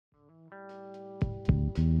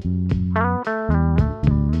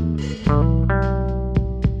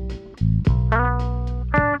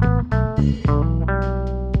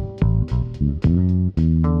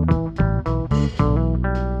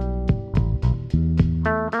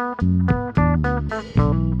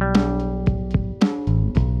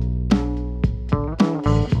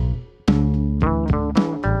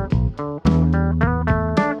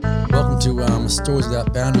Stories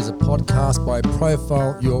Without Boundaries, a podcast by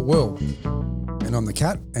Profile Your World. And I'm the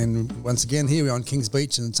Cat, and once again here we're on Kings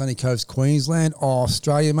Beach in Sunny Coast, Queensland,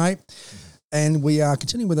 Australia, mate. And we are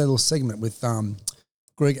continuing with a little segment with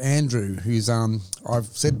Greg Andrew, who's I've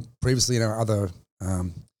said previously in our other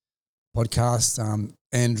podcasts,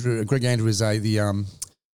 Greg Andrew is I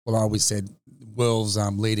always said world's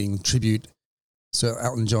leading tribute, Sir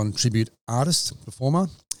Elton John tribute artist, performer.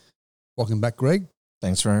 Welcome back, Greg.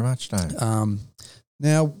 Thanks very much, Dave.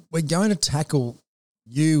 Now, we're going to tackle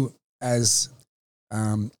you as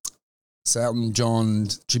Sir Elton John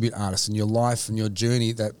tribute artist and your life and your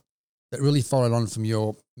journey that really followed on from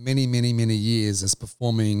your many years as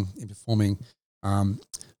performing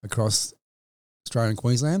across Australia and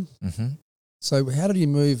Queensland. Mm-hmm. So how did you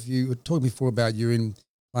move? You were talking before about you're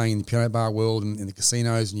playing in the piano bar world and in the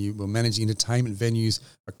casinos, and you were managing entertainment venues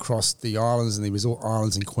across the islands and the resort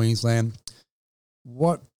islands in Queensland.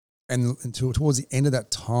 Towards the end of that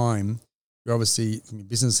time, you're obviously, from your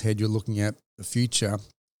business head, you're looking at the future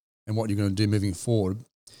and what you're going to do moving forward.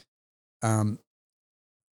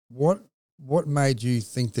 What made you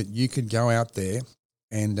think that you could go out there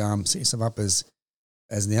and set yourself up as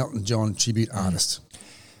an Elton John tribute artist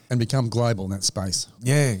and become global in that space?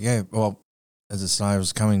 Yeah. Well, as I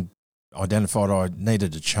say, identified I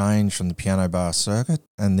needed to change from the piano bar circuit,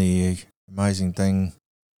 and the amazing thing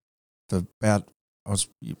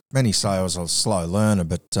many say I was a slow learner,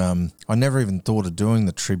 but I never even thought of doing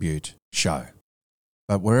the tribute show.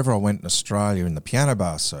 But wherever I went in Australia in the piano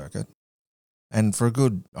bar circuit, and for a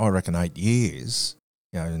good, I reckon, 8 years,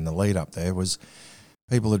 in the lead up there, was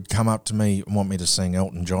people would come up to me and want me to sing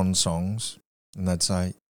Elton John songs, and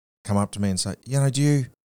they'd come up to me and say, do you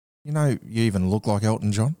even look like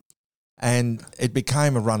Elton John? And it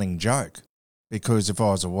became a running joke, because if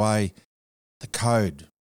I was away, the code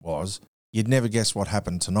was, you'd never guess what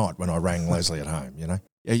happened tonight when I rang Leslie at home,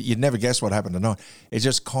 You'd never guess what happened tonight. It's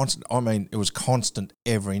just constant. I mean, it was constant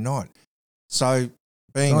every night. So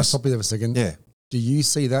Can I stop you there for a second? Yeah. Do you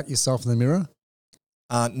see that yourself in the mirror?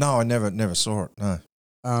 No, I never saw it, no.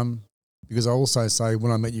 Because I also say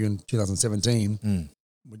when I met you in 2017,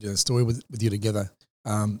 we did a story with you together,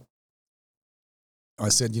 I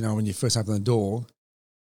said, when you first open the door,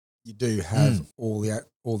 you do have all the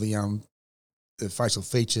facial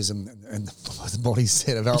features and the body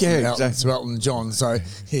set of Elton John. So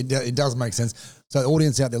it does make sense. So the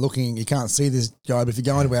audience out there looking, you can't see this guy, but if you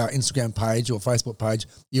go into our Instagram page or Facebook page,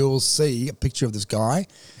 you'll see a picture of this guy,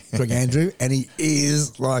 Greg Andrew, and he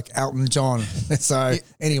is like Elton John. So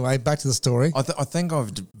anyway, back to the story. I think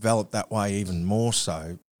I've developed that way even more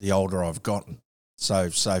so the older I've gotten. So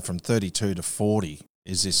from 32 to 40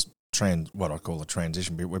 is this what I call a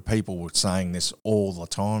transition bit, where people were saying this all the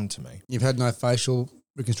time to me. You've had no facial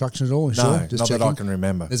reconstruction at all? No, sure? Just not checking. That I can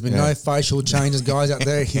remember. There's been no facial changes, guys out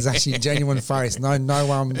there. He's actually genuine face. No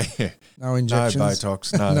injections. No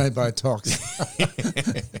Botox. No Botox.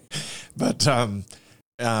 But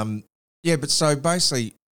but so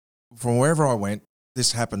basically, from wherever I went,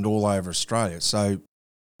 this happened all over Australia. So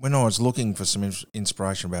when I was looking for some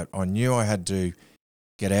inspiration I knew I had to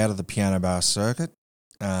get out of the piano bar circuit.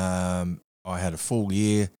 I had a full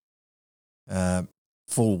year,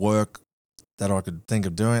 full work that I could think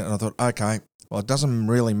of doing. And I thought, okay, well, it doesn't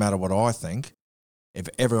really matter what I think. If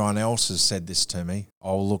everyone else has said this to me,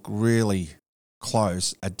 I'll look really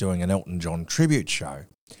close at doing an Elton John tribute show.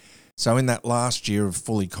 So in that last year of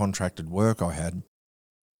fully contracted work I had,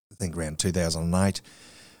 I think around 2008,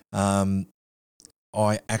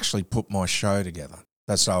 I actually put my show together.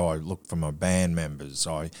 That's how I looked for my band members.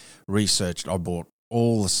 I researched, I bought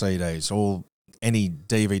all the CDs, any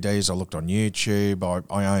DVDs. I looked on YouTube.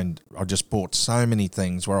 I just bought so many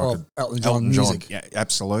things where I could Elton John music. Yeah,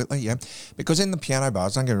 absolutely, yeah. Because in the piano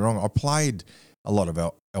bars, don't get me wrong, I played a lot of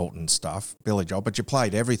Elton stuff, Billy Joel, but you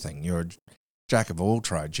played everything. You're a jack of all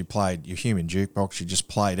trades. You played your human jukebox. You just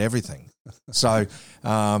played everything. So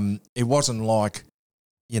it wasn't like,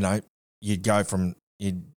 you'd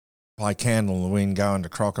play Candle in the Wind, go into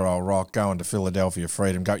Crocodile Rock, go into Philadelphia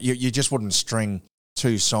Freedom. You just wouldn't string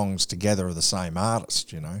two songs together of the same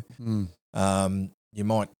artist, You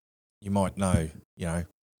might know,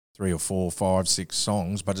 3 or 4, 5, 6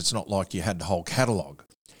 songs, but it's not like you had the whole catalogue.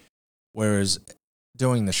 Whereas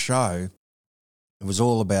doing the show, it was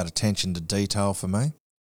all about attention to detail for me.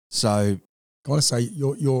 So I want to say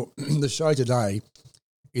your the show today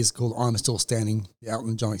is called I'm Still Standing, the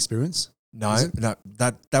Elton John Experience. No,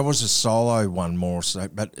 that was a solo one more so,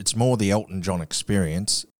 but it's more the Elton John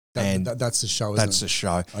Experience. That's the show, isn't it? That's the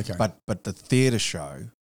show. Okay. But the theatre show,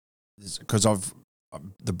 because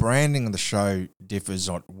the branding of the show differs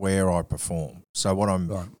on where I perform. So what I'm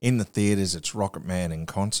Right. in the theatres, it's Rocket Man in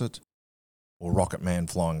concert or Rocket Man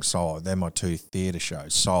flying solo. They're my two theatre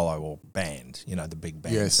shows, solo or band. You know, the big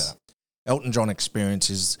band Yes. setup. Elton John Experience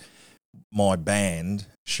is my band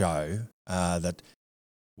show that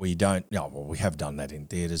we don't. Yeah, well, we have done that in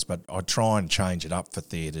theatres, but I try and change it up for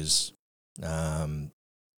theatres.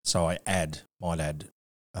 So I might add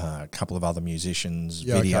a couple of other musicians,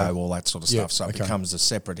 Yeah, video, okay. all that sort of Yeah, stuff. So it okay. becomes a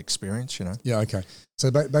separate experience, you know. Yeah, okay. So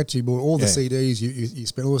back to you, Boyd, all the Yeah. CDs, you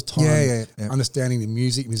spent all this time Yeah. understanding the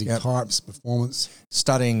music Yep. types, performance.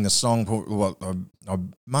 Studying the song. Well, I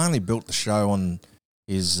mainly built the show on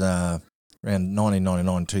his around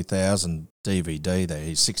 1999, 2000 DVD there,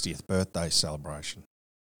 his 60th birthday celebration.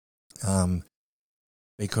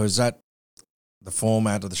 Because the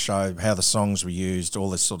format of the show, how the songs were used, all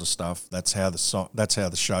this sort of stuff. That's how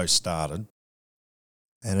the show started,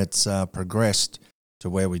 and it's progressed to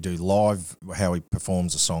where we do live, how he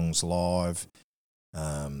performs the songs live.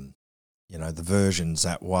 You know, the versions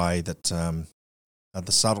that way that are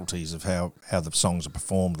the subtleties of how the songs are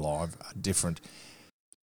performed live are different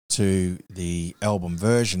to the album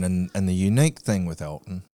version. And the unique thing with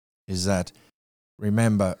Elton is that,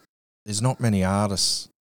 remember, there's not many artists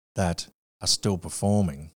that are still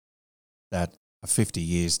performing that are 50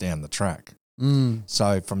 years down the track.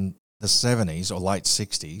 So from the 70s or late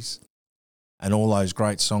 60s and all those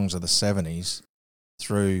great songs of the 70s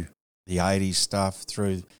through the 80s stuff,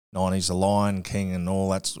 through 90s, The Lion King and all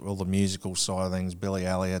the musical side of things, Billy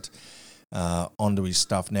Elliot, onto his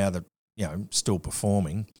stuff now that, you know, still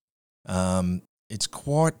performing.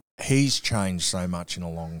 He's changed so much in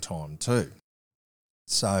a long time too.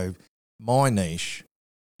 So my niche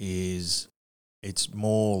is, it's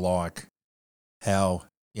more like how,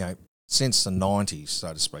 you know, since the 90s,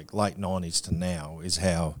 so to speak, late 90s to now, is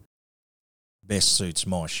how best suits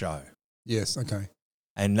my show. Yes, okay.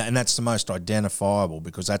 And that's the most identifiable,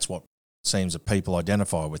 because that's what seems that people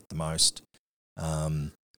identify with the most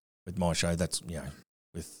with my show. That's, you know,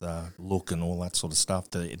 with look and all that sort of stuff,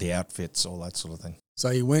 the outfits, all that sort of thing. So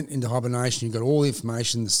you went into hibernation, you got all the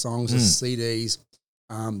information, the songs, the CDs,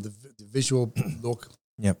 the visual look.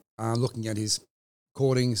 Yep. Looking at his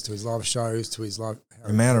recordings, to his live shows, to his live... The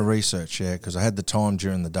amount of research, yeah, because I had the time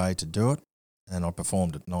during the day to do it, and I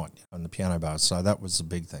performed at night on the piano bars. So that was the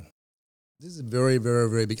big thing. This is a very, very,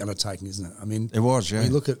 very big undertaking, isn't it? I mean, It was, yeah. when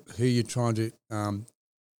you look at who you're trying to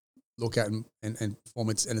look at and perform,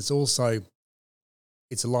 and it's also,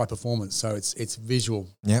 it's a live performance, so it's visual.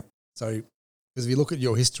 Yep. So, because if you look at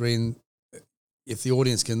your history, and if the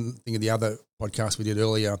audience can think of the other podcast we did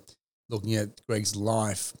earlier, looking at Greg's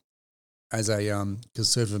life as a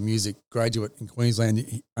conservative music graduate in Queensland,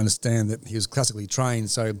 you understand that he was classically trained.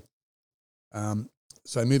 So,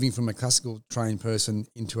 so moving from a classical trained person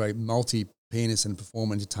into a multi-pianist and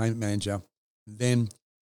performer entertainment manager, then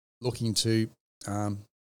looking to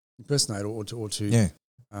impersonate or to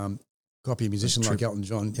copy a musician like Elton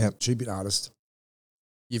John, tribute artist,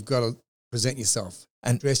 you've got to present yourself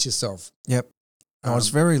and dress yourself. Yep. I was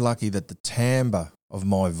very lucky that the timbre of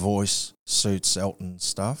my voice suits Elton's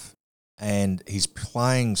stuff, and his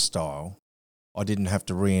playing style, I didn't have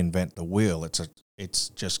to reinvent the wheel. It's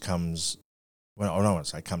just comes, well, I don't want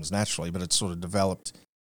to say comes naturally, but it's sort of developed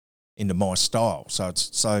into my style. So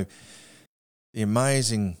the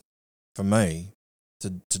amazing for me to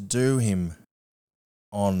do him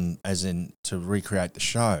on, as in to recreate the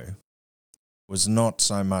show, was not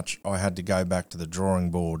so much I had to go back to the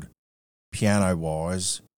drawing board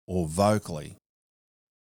piano-wise or vocally.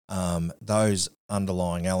 Those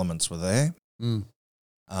underlying elements were there.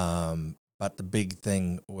 But the big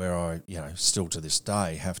thing where I, you know, still to this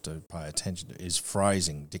day have to pay attention to is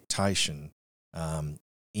phrasing, dictation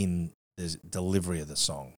in the delivery of the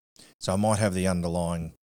song. So I might have the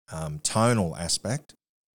underlying tonal aspect,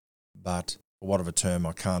 but for whatever term,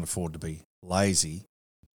 I can't afford to be lazy,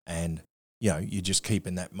 and, you know, you just keep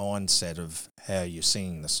in that mindset of how you're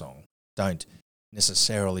singing the song. Don't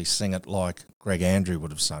necessarily sing it like Greg Andrew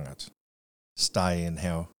would have sung it. Stay in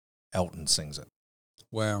how Elton sings it.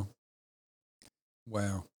 Wow.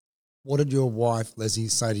 What did your wife, Leslie,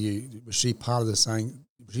 say to you? Was she part of the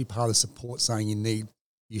support saying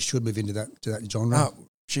you should move into that genre? No,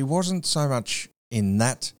 she wasn't so much in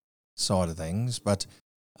that side of things, but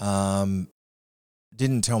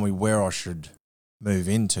didn't tell me where I should move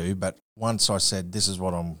into. But once I said, this is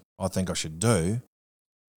what I think I should do,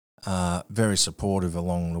 very supportive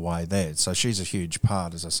along the way there. So she's a huge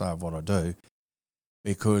part, as I say, of what I do,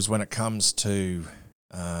 because when it comes to,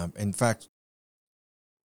 in fact,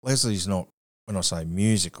 Leslie's not, when I say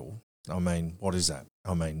musical, I mean, what is that?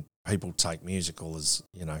 I mean, people take musical as,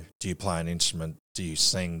 do you play an instrument? Do you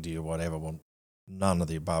sing? Do you whatever? Well, none of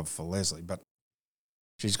the above for Leslie, but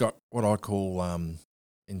she's got what I call,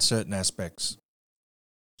 in certain aspects,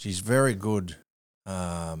 she's very good.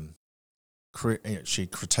 She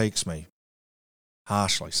critiques me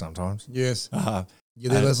harshly sometimes. Yes.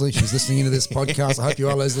 You're there, Leslie. She's listening into this podcast. I hope you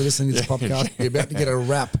are, Leslie, listening to this podcast. You're about to get a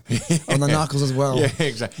rap on the knuckles as well. Yeah,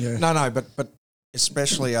 exactly. Yeah. No, but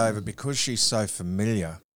especially because she's so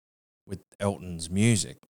familiar with Elton's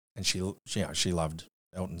music, and she loved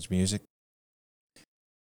Elton's music,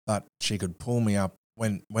 but she could pull me up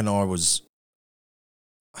when I was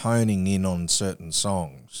honing in on certain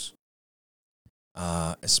songs,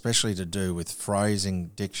 especially to do with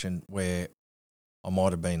phrasing, diction, where I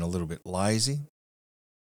might have been a little bit lazy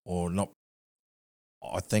or not.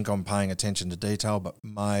 I think I'm paying attention to detail, but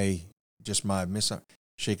may have missed it.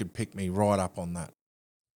 She could pick me right up on that.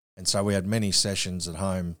 And so we had many sessions at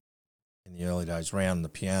home in the early days around the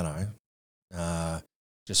piano,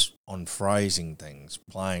 just on phrasing things,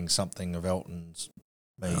 playing something of Elton's,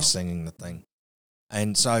 singing the thing.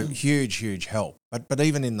 And so huge help. But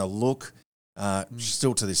even in the look,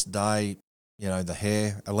 still to this day, the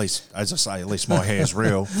hair, at least, as I say, at least my hair is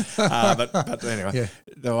real. But anyway,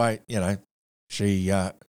 the way, she,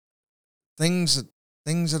 things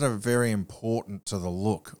that are very important to the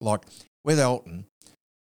look, like with Elton,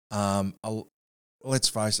 let's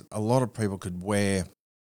face it, a lot of people could wear,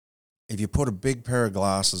 if you put a big pair of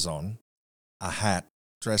glasses on, a hat,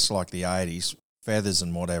 dressed like the 80s, feathers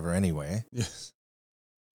and whatever anywhere, yes,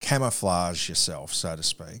 camouflage yourself, so to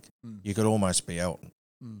speak, you could almost be Elton.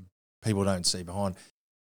 People don't see behind.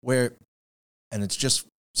 And it's just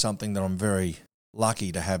something that I'm very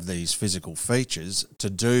lucky to have these physical features to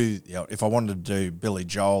do. If I wanted to do Billy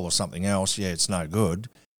Joel or something else, it's no good.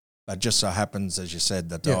 But just so happens, as you said,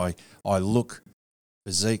 that I look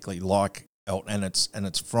physically like Elton, and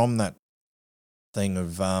it's from that thing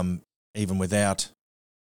of even without,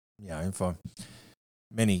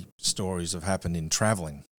 many stories have happened in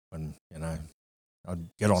travelling when I'd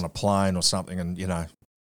get on a plane or something, and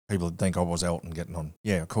people would think I was Elton getting on.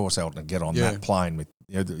 Yeah, of course, Elton would get on that plane with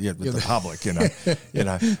the public,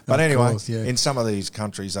 But anyway, in some of these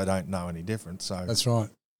countries, they don't know any different. So that's right.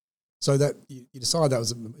 So that you decided that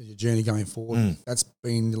was your journey going forward. That's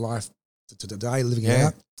been your life to today, living it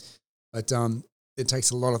out. But it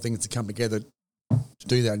takes a lot of things to come together to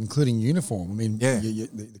do that, including uniform. I mean,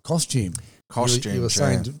 the costume. You were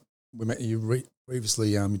saying we met you previously.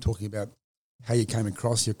 You're talking about how you came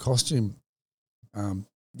across your costume.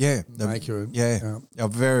 Maker. I'm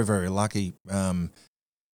very, very lucky that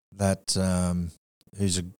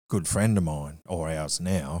who's a good friend of mine, or ours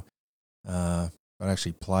now, but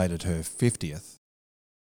actually played at her 50th.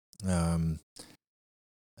 And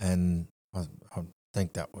I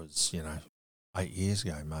think that was, 8 years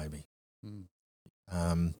ago maybe.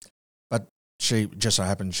 But she just so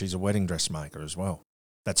happens she's a wedding dressmaker as well.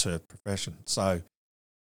 That's her profession. So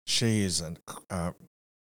she is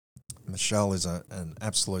Michelle is an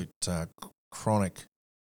absolute chronic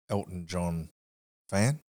Elton John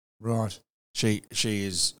fan. Right. She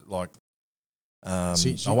is like, I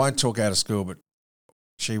won't talk out of school, but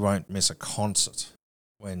she won't miss a concert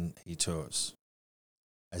when he tours.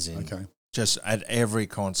 As in, just at every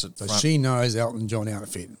concert. So she knows Elton John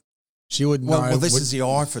outfit. She would know. Well, this is the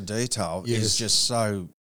eye for detail. Yes. Is just so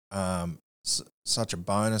such a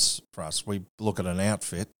bonus for us. We look at an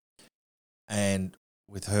outfit, and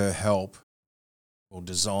with her help, we'll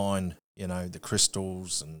design, the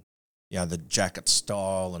crystals and, the jacket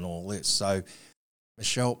style and all this. So,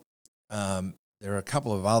 Michelle, there are a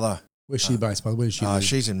couple of other. Where's she based, by the way? Where's she?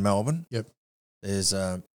 She's in Melbourne. Yep. There's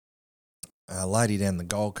a lady down the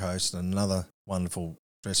Gold Coast and another wonderful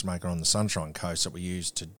dressmaker on the Sunshine Coast that we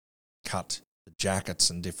use to cut the jackets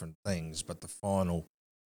and different things. But the final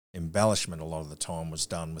embellishment a lot of the time was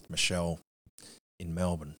done with Michelle in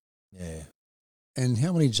Melbourne. Yeah. And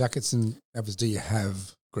how many jackets and outfits do you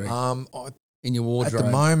have, Greg, in your wardrobe? At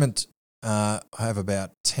the moment, I have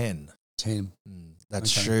about 10. 10. That's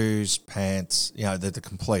shoes, pants, they're the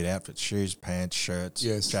complete outfit, shoes, pants, shirts,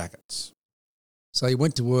 jackets. So you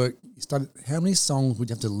went to work, you started, how many songs would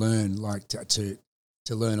you have to learn, like to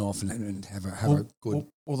learn off and have a good...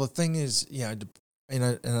 Well, the thing is, in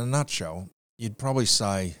a nutshell, you'd probably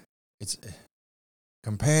say it's,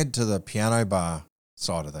 compared to the piano bar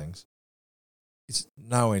side of things, it's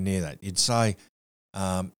nowhere near that. You'd say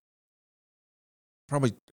probably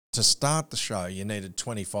to start the show, you needed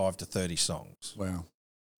 25 to 30 songs. Wow.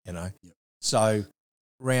 Yep. So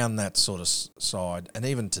round that sort of side, and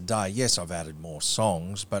even today, yes, I've added more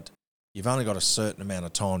songs, but you've only got a certain amount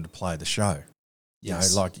of time to play the show.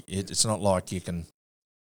 Yes. You know, like it's not like you can.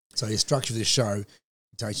 So you structure this show,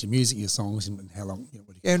 it takes your music, your songs, and how long.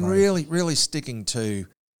 What you can And play. really sticking to.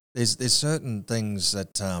 There's certain things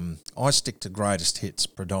that I stick to greatest hits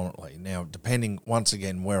predominantly. Now, depending once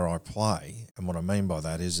again where I play, and what I mean by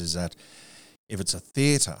that is that if it's a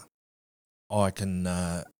theatre, I can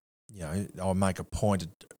I'll make a point of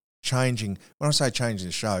changing. When I say changing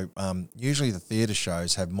the show, usually the theatre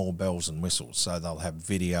shows have more bells and whistles, so they'll have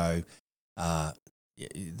video.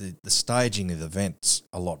 The staging of the event's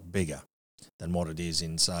a lot bigger than what it is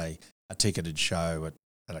in, say, a ticketed show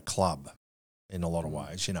at a club in a lot of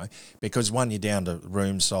ways, you know, because one, you're down to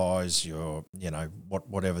room size,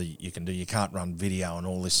 whatever you can do. You can't run video and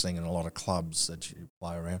all this thing in a lot of clubs that you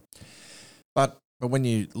play around. But when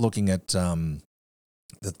you're looking at the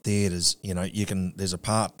theatres, you know, there's a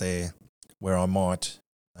part there where I might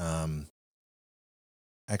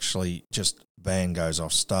actually just band goes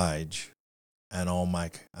off stage and I'll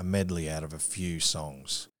make a medley out of a few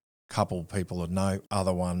songs. A couple people would know,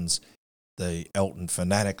 other ones the Elton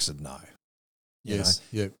fanatics would know. Yes,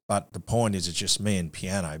 yeah. But the point is it's just me and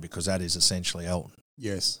piano because that is essentially Elton.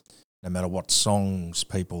 Yes. No matter what songs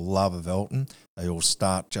people love of Elton, they all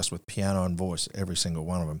start just with piano and voice, every single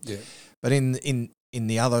one of them. Yeah. But in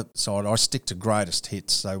the other side, I stick to greatest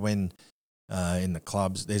hits. So when in the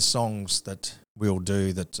clubs, there's songs that we'll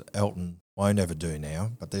do that Elton won't ever do now,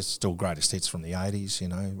 but there's still greatest hits from the 80s, you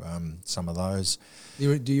know, some of those.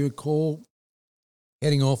 Do you recall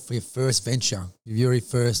heading off for your first venture, your very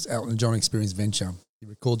first Elton John experience venture? Do you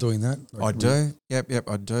recall doing that? I do. Yep,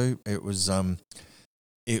 I do. It was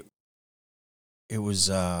it was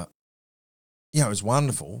it was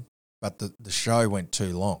wonderful, but the show went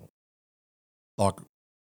too long. Like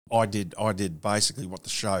I did basically what the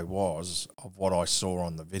show was of what I saw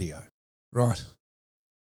on the video. Right.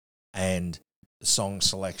 And the song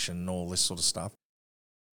selection and all this sort of stuff.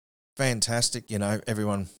 Fantastic, you know,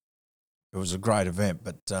 everyone. It was a great event,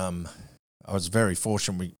 but I was very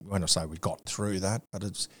fortunate. When I say we got through that, but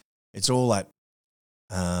it's all that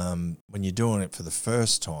when you're doing it for the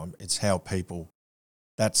first time, it's how people.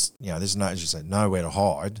 That's, you know, there's no, as you say, nowhere to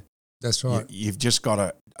hide. That's right. You've just got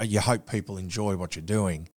to. You hope people enjoy what you're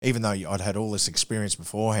doing, even though I'd had all this experience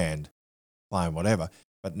beforehand, playing whatever.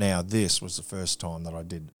 But now this was the first time that I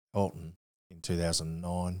did Elton in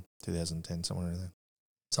 2009, 2010, somewhere in there.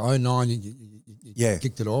 So 09, you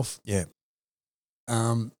kicked it off. Yeah.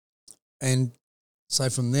 And so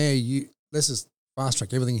from there, let's just fast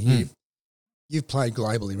track everything here. You've played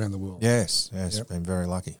globally around the world. Yes, been very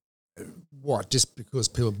lucky. What, just because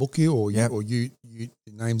people book you or your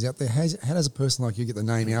name's out there? How does a person like you get the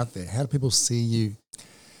name out there? How do people see you?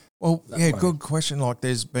 Well, yeah, good question. Like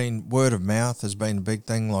there's been word of mouth has been a big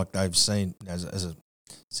thing. Like they've seen, as I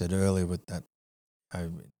said earlier with that,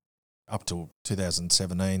 up till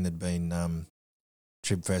 2017, there'd been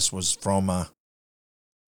Tribfest was from a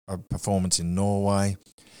performance in Norway.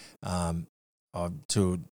 I've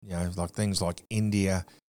toured, you know, like things like India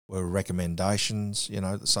were recommendations, you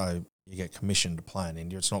know, so you get commissioned to play in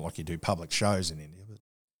India. It's not like you do public shows in India,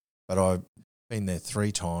 but I've been there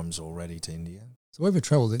 3 times already to India. So where have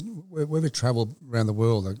you travelled around the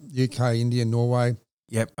world? Like UK, India, Norway?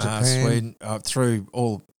 Yep, Japan. Sweden, through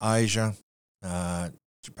all Asia,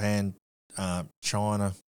 Japan,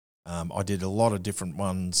 China. I did a lot of different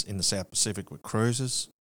ones in the South Pacific with cruises,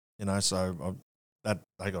 you know, so that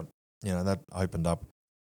opened up,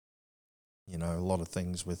 you know, a lot of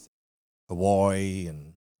things with Hawaii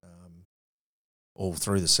and all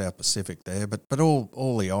through the South Pacific there, but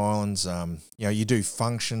all the islands, you know, you do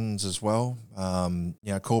functions as well,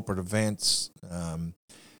 you know, corporate events.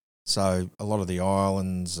 So a lot of the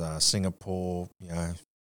islands, Singapore, you know,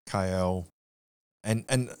 KL,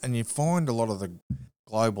 and you find a lot of the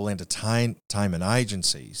global entertainment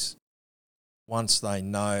agencies, once they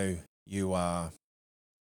know you are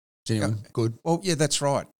genuine, good. Well, yeah, that's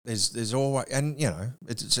right. There's always, and you know,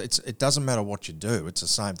 it doesn't matter what you do. It's the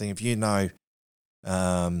same thing. If you know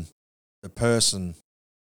the person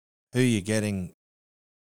who you're getting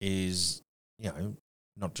is, you know,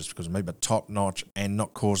 not just because of me, but top notch and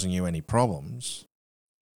not causing you any problems,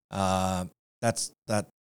 that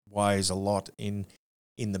weighs a lot in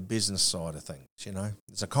the business side of things, you know.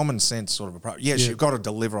 It's a common sense sort of approach. Yes, you've got to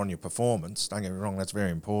deliver on your performance. Don't get me wrong, that's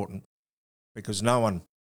very important, because no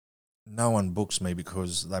one books me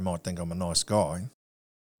because they might think I'm a nice guy.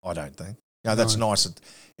 I don't think. You know, that's nice.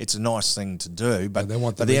 It's a nice thing to do, but at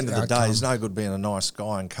the end of the day, it's no good being a nice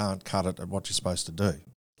guy and can't cut it at what you're supposed to do.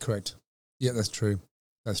 Correct. Yeah, that's true.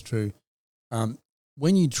 That's true.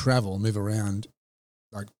 When you travel, move around,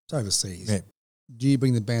 like overseas, do you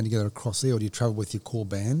bring the band together across there, or do you travel with your core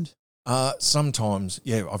band? Sometimes,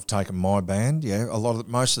 yeah, I've taken my band. Yeah,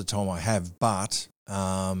 most of the time I have, but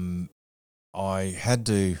I had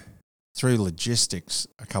to, through logistics,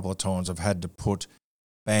 a couple of times I've had to put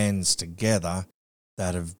bands together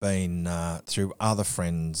that have been through other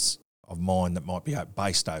friends of mine that might be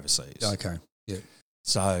based overseas. Okay, yeah.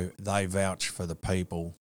 So they vouch for the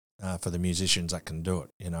people, for the musicians that can do it,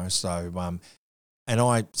 you know. So,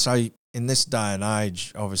 so in this day and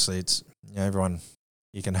age, obviously it's, you know, everyone,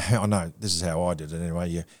 you can, I know this is how I did it anyway.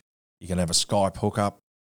 You can have a Skype hookup,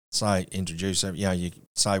 introduce, you know, you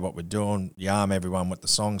say what we're doing, you arm everyone with the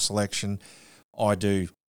song selection. I do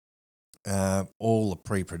all the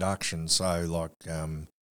pre-production, so like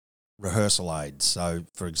rehearsal aids. So,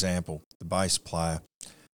 for example, the bass player,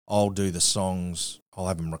 I'll do the songs, I'll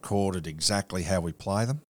have them recorded exactly how we play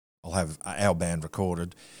them. I'll have our band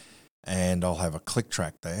recorded, and I'll have a click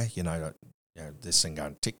track there, you know, this thing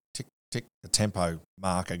going tick, tick, tick, the tempo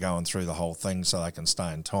marker going through the whole thing so they can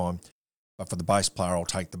stay in time. But for the bass player, I'll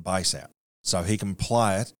take the bass out so he can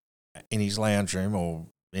play it in his lounge room or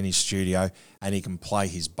in his studio, and he can play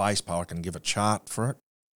his bass part. I can give a chart for it,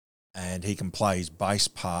 and he can play his bass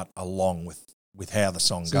part along with how the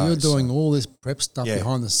song goes. So you're doing all this prep stuff Yeah.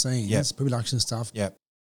 behind the scenes, Yeah. pre-production stuff, Yeah.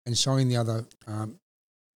 and showing the other part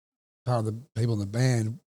of the people in the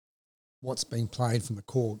band what's being played from the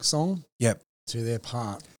core song Yep. to their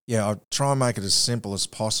part. Yeah, I try and make it as simple as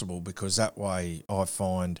possible, because that way I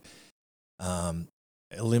find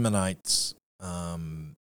eliminates,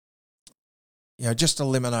 just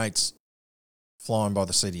eliminates flying by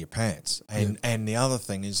the seat of your pants. And the other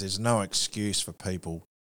thing is, there's no excuse for people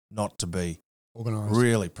not to be Organised.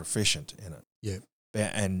 really proficient in it. Yeah.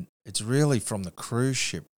 And it's really from the cruise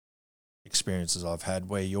ship experiences I've had,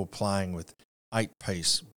 where you're playing with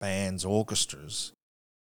 8-piece bands, orchestras,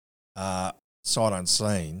 sight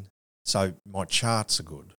unseen. So my charts are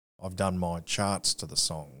good. I've done my charts to the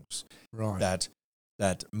songs Right.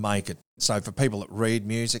 that make it so for people that read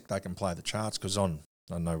music, they can play the charts. Because I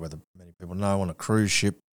don't know whether many people know, on a cruise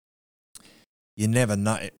ship, you never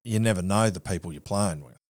know the people you're playing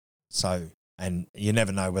with. So, and you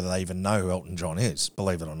never know whether they even know who Elton John is,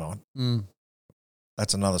 believe it or not. Mm.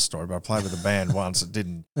 That's another story. But I played with a band once that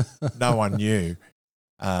didn't. No one knew.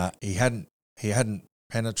 He hadn't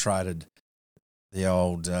penetrated the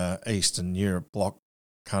old Eastern Europe bloc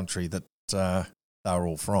country that they were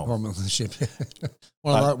all from. From the ship.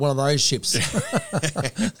 one of those ships.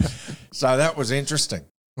 So that was interesting.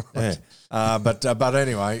 Yeah. But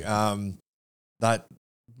anyway, that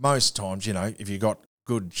most times, you know, if you got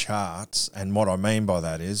good charts, and what I mean by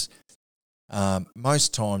that is,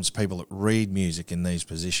 most times people that read music in these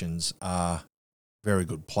positions are very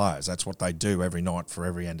good players. That's what they do every night for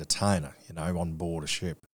every entertainer, you know, on board a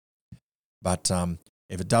ship. But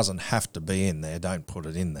if it doesn't have to be in there, don't put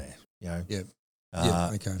it in there, you know. Yeah.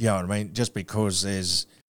 Okay. You know what I mean? Just because there's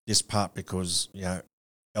this part, because, you know,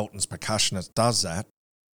 Elton's percussionist does that,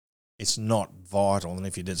 it's not vital. And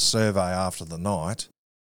if you did a survey after the night,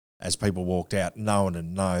 as people walked out, no one would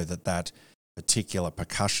know that particular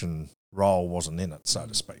percussion role wasn't in it, so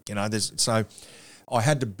to speak. You know, so I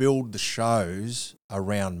had to build the shows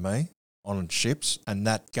around me on ships, and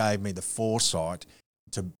that gave me the foresight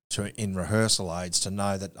to in rehearsal aids to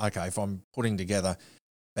know that, okay, if I'm putting together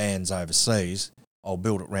bands overseas, I'll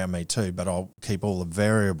build it around me too, but I'll keep all the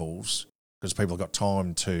variables, because people have got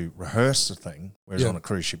time to rehearse the thing, whereas on a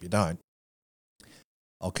cruise ship you don't.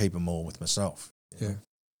 I'll keep them all with myself. Yeah.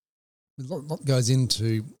 A lot goes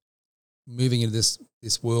into moving into this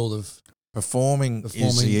world of Performing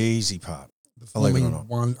is the easy part. Believe it or performing not.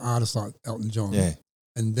 one artist like Elton John. Yeah.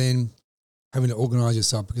 And then having to organise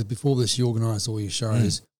yourself, because before this you organised all your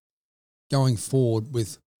shows, going forward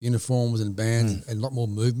with uniforms and bands and a lot more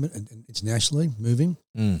movement and internationally moving.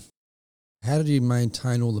 How did you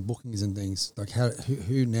maintain all the bookings and things? Like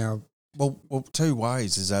who now? Well, two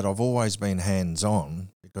ways is that I've always been hands-on,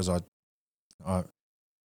 because I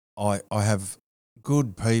have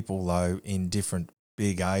good people though in different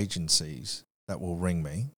big agencies that will ring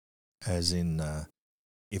me, as in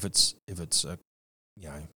if it's you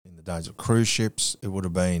know, in the days of cruise ships, it would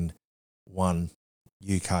have been one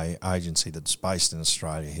UK agency that's based in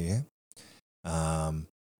Australia here.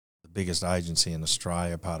 The biggest agency in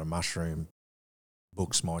Australia, part of Mushroom,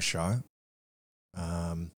 books my show.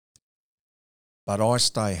 But I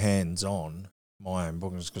stay hands-on my own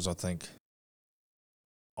bookings, because I think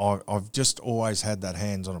I've just always had that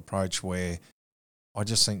hands-on approach, where I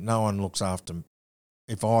just think no one looks after me.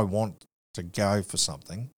 If I want to go for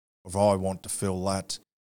something, if I want to fill that,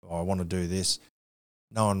 or I want to do this,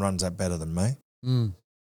 no one runs that better than me.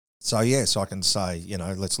 So, yes, I can say, you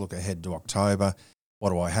know, let's look ahead to October.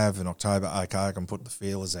 What do I have in October? Okay, I can put the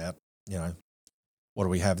feelers out, you know. What do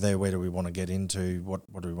we have there? Where do we want to get into?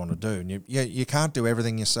 What do we want to do? And you can't do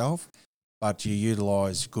everything yourself, but you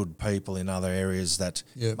utilise good people in other areas that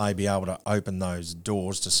may be able to open those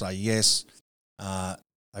doors to say, yes,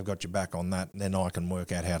 they've got your back on that, and then I can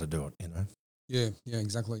work out how to do it, you know. Yeah,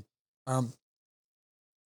 exactly.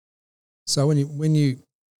 So when you,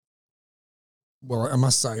 well, I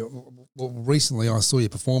must say, recently I saw you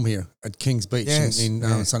perform here at Kings Beach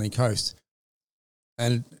in Sunny Coast,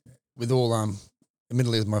 and with all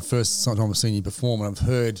admittedly, it was my first time I've seen you perform, and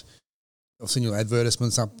I've seen your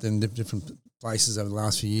advertisements up in different places over the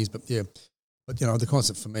last few years. But you know, the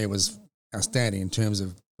concert for me was outstanding in terms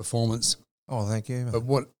of performance. Oh, thank you. But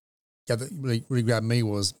what really grabbed me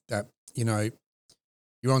was that, you know,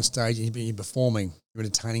 you're on stage and you're performing, you're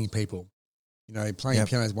entertaining people. You know, playing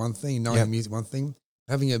piano is one thing, knowing music one thing.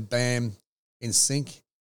 Having a band in sync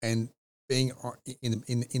and being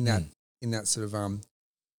in that sort of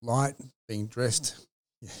light, being dressed,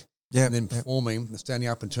 and then performing, and standing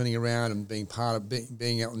up and turning around and being part of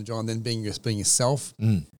being Elton John, then being yourself.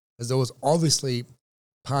 Because there was obviously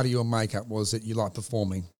part of your makeup was that you like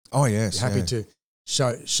performing. Oh yes, you're happy to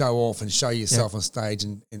show off and show yourself on stage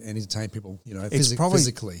and entertain people. You know,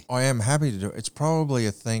 physically. I am happy to do it. It's probably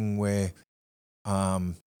a thing where,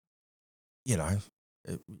 you know,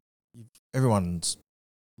 everyone's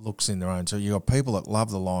looks in their own. So you got people that love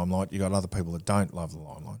the limelight, you got other people that don't love the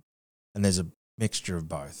limelight, and there's a mixture of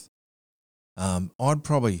both. I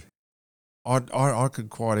could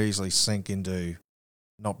quite easily sink into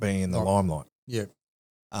not being in the limelight. Yeah.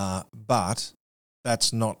 But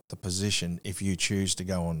that's not the position if you choose to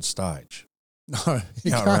go on stage. No,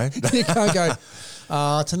 you can't go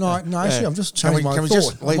tonight. No, actually, I'm just changing my thought. Can we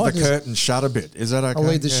just leave the curtain shut a bit? Is that okay? I'll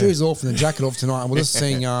leave the shoes off and the jacket off tonight. We're just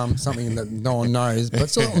seeing something that no one knows, but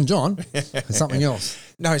it's Elton John and something else.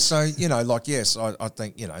 No, so, you know, like, yes, I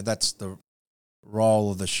think, you know, that's the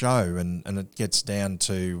role of the show, and it gets down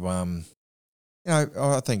to, you know,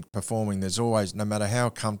 I think performing, there's always, no matter how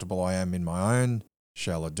comfortable I am in my own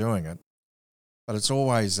shell of doing it, but it's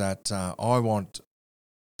always that I want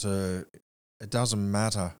to, it doesn't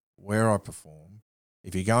matter where I perform.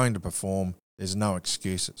 If you're going to perform, there's no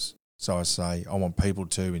excuses. So I say I want people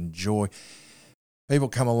to enjoy. People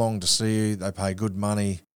come along to see you. They pay good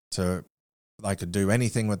money they could do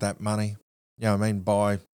anything with that money. You know what I mean?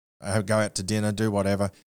 Go out to dinner, do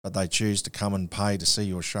whatever, but they choose to come and pay to see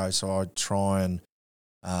your show. So I try and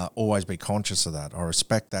always be conscious of that. I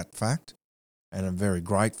respect that fact, and I'm very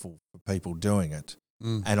grateful for people doing it.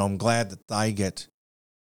 And I'm glad that they get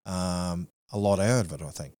a lot out of it, I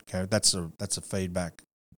think. Okay? That's a feedback.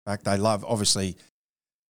 In fact, they love, obviously,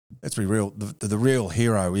 let's be real, the real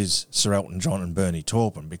hero is Sir Elton John and Bernie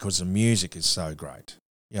Taupin, because the music is so great.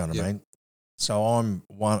 You know what I mean? So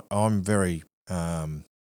I'm very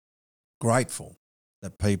grateful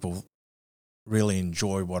that people really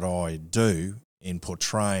enjoy what I do in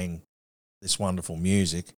portraying this wonderful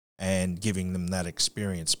music and giving them that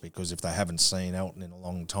experience, because if they haven't seen Elton in a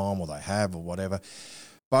long time, or they have, or whatever,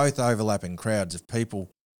 both overlapping crowds. If people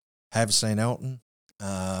have seen Elton,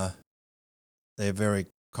 they're very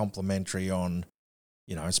complimentary on,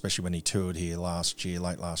 you know, especially when he toured here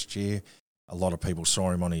late last year. A lot of people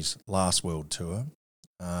saw him on his last world tour,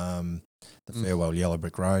 the Farewell Yellow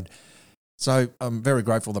Brick Road. So I'm very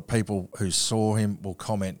grateful that people who saw him will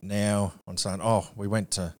comment now on saying, "Oh, we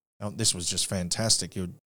went to this was just fantastic."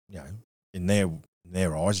 You know, in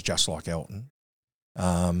their eyes, just like Elton.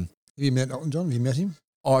 Have you met Elton John? Have you met him?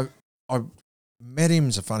 I met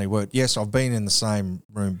him's a funny word. Yes, I've been in the same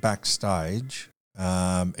room backstage.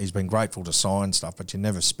 He's been grateful to sign stuff, but you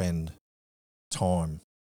never spend time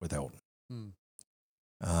with Elton.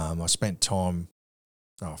 I spent time,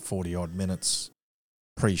 40-odd minutes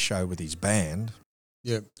pre-show with his band,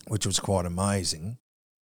 which was quite amazing.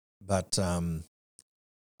 But a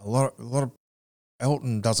lot of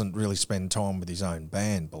Elton doesn't really spend time with his own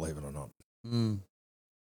band, believe it or not.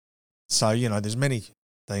 So, you know, there's many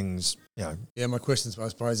things, you know. Yeah, my question, I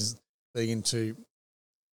suppose, is being into,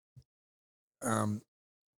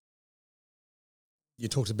 you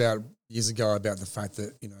talked about years ago about the fact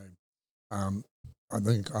that, you know, I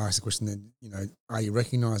think I asked the question then, you know, are you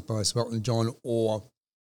recognised by Sir Elton John, or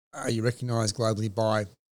are you recognised globally by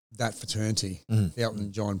that fraternity, the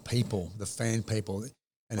Elton John people, the fan people?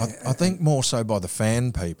 And I think more so by the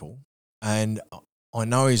fan people, and I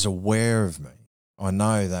know he's aware of me. I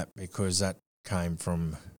know that because that came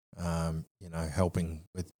from, you know, helping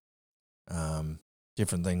with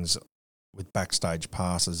different things with backstage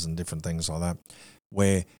passes and different things like that,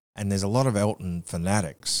 where And there's a lot of Elton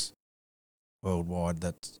fanatics worldwide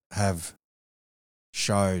that have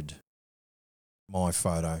showed my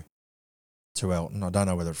photo to Elton. I don't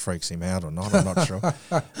know whether it freaks him out or not. I'm not sure.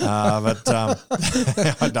 But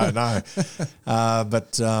I don't know.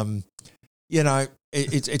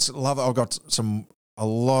 It's love. I've got a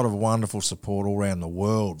lot of wonderful support all around the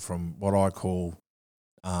world from what I call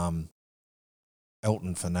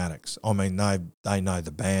Elton fanatics. I mean, they know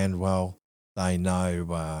the band well. They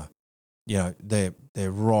know, they're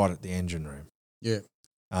right at the engine room. Yeah.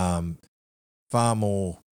 Far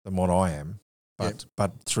more than what I am,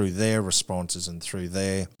 but through their responses and through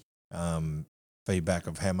their feedback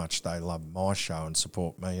of how much they love my show and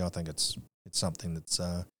support me, I think it's something that's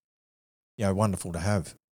wonderful to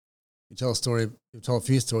have. You tell a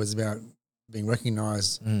few stories about being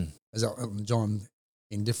recognised as Elton John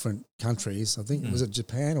in different countries. I think was it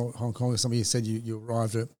Japan or Hong Kong or somebody? You said you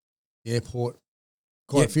arrived at the airport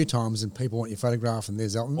quite a few times and people want your photograph and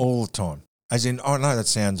there's Elton all the time. As in, I know that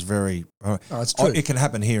sounds very. It's true. It can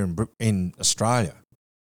happen here in Australia.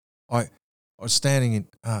 I was standing in.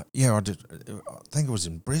 I think it was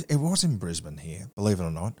in It was in Brisbane here. Believe it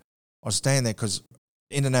or not, I was standing there because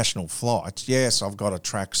international flights. Yes, I've got a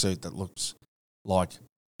tracksuit that looks like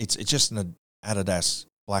it's just an Adidas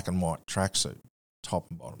black and white tracksuit, top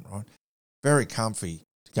and bottom, right? Very comfy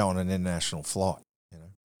to go on an international flight,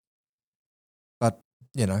 But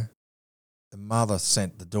the mother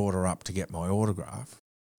sent the daughter up to get my autograph.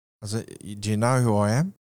 I said, "Do you know who I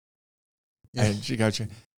am?" Yeah. And she goes,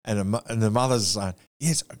 and the mother's saying,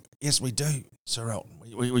 "Yes, we do, Sir Elton.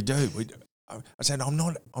 We do. I said, "I'm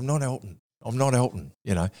not Elton. I'm not Elton."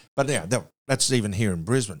 But that's even here in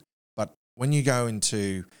Brisbane. But when you go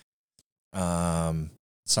into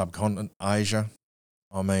subcontinent Asia,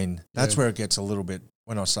 I mean, that's where it gets a little bit.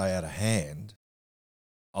 When I say out of hand,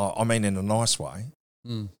 I mean in a nice way.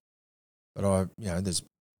 Mm. But there's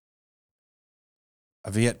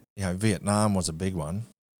Vietnam was a big one,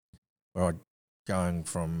 where I going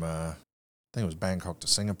from I think it was Bangkok to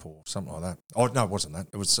Singapore, something like that. Oh no, it wasn't that.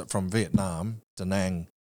 It was from Vietnam, Da Nang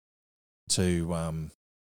to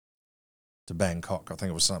Bangkok. I think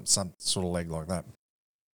it was some sort of leg like that.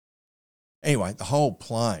 Anyway, the whole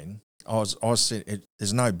plane.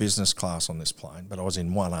 There's no business class on this plane, but I was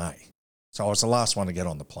in 1A, so I was the last one to get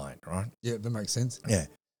on the plane. Right? Yeah, that makes sense. Yeah.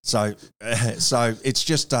 So it's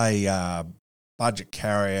just a budget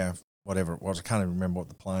carrier, whatever it was. I can't even remember what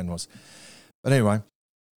the plane was. But anyway,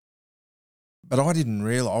 I didn't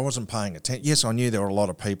realise, I wasn't paying attention. Yes, I knew there were a lot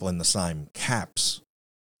of people in the same caps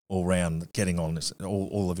all around getting on this,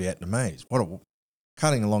 all the Vietnamese.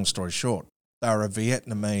 Cutting a long story short, they were a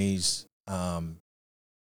Vietnamese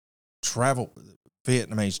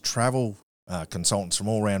travel consultants from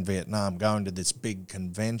all around Vietnam going to this big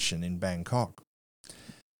convention in Bangkok.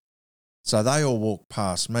 So they all walked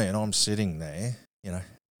past me and I'm sitting there,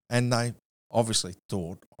 and they obviously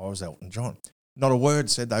thought I was Elton John. Not a word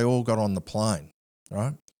said. They all got on the plane,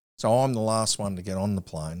 right? So I'm the last one to get on the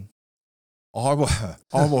plane. I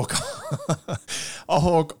walk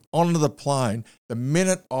onto the plane. The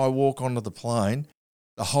minute I walk onto the plane,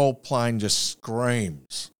 the whole plane just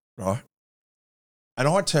screams, right? And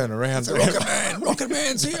I turn around. Rocket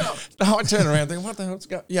Man's here. No, I turn around thinking, what the hell's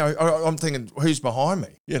going on? I'm thinking, who's behind me,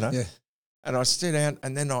 Yeah. And I sit down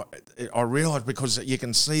and then I realised, because you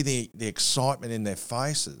can see the excitement in their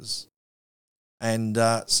faces. And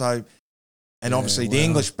obviously the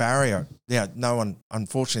English barrier, no one,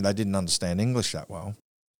 unfortunately they didn't understand English that well,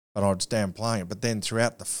 but I was downplaying it. But then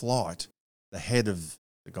throughout the flight, the head of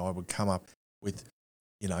the guy would come up with,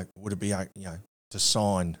 would it be, to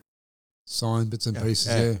sign bits and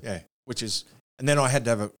pieces, yeah. Which is, and then I had to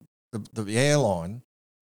have the airline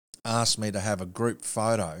asked me to have a group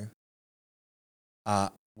photo.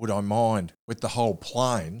 Would I mind with the whole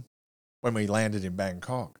plane when we landed in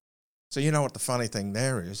Bangkok? So you know what the funny thing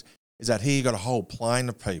there is that here you got a whole plane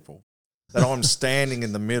of people that I'm standing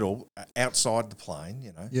in the middle outside the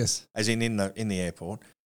plane, Yes. as in the airport,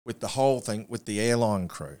 with the whole thing, with the airline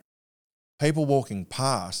crew. People walking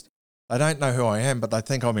past, they don't know who I am, but they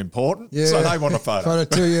think I'm important, so they want a photo. Photo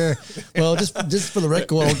too, yeah. Well, just for the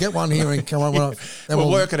record, I'll get one here and come on.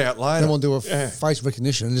 We'll work it out later. Then we'll do a face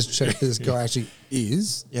recognition and just check who this guy actually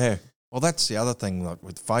is. Yeah. Well, that's the other thing, like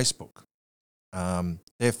with Facebook.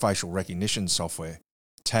 Their facial recognition software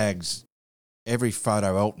tags every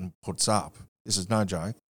photo Elton puts up. This is no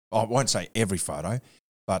joke. I won't say every photo,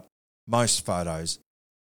 but most photos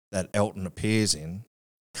that Elton appears in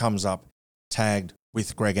comes up tagged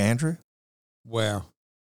with Greg Andrew. Wow.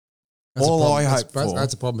 That's a All problem. I That's- hope that's, for,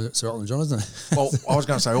 that's a problem with Sir Elton John, isn't it? well, I was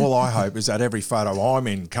going to say, all I hope is that every photo I'm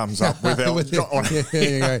in comes up with Elton John on it.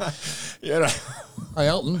 Yeah. You know? Hey,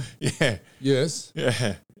 Elton. Yeah, Yes.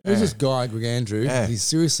 yeah. Who's this guy, Greg Andrew? Yeah. He's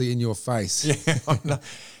seriously in your face. Yeah, I know.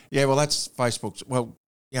 Yeah, well, that's Facebook's. Well,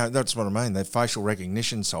 that's what I mean. Their facial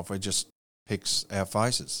recognition software just picks our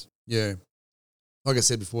faces. Yeah. Like I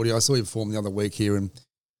said before, I saw you perform the other week here, and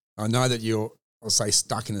I know that you're, I'll say,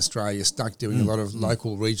 stuck in Australia, stuck doing a lot of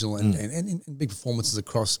local, regional, and big performances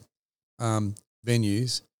across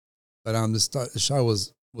venues. But the show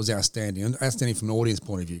was outstanding, and outstanding from an audience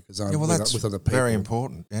point of view, because That's with other people. very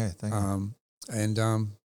important. Yeah, thank you.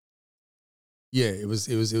 Yeah, it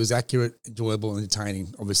was accurate, enjoyable, and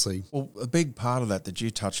entertaining. Obviously, Well, a big part of that you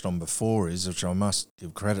touched on before is, which I must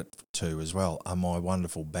give credit to as well, are my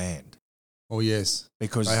wonderful band. oh yes,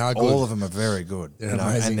 Because They are all good. of them are very good. They're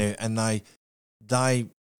amazing. And they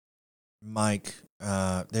make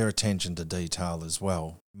their attention to detail as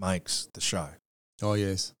well makes the show. oh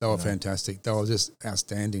yes, they were fantastic. They were just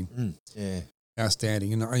outstanding, Yeah.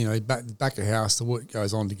 outstanding. And back at house, the work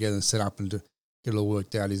goes on together and set up and to get it all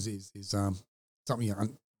worked out is something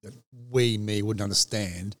that me wouldn't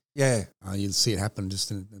understand. Yeah. You'll see it happen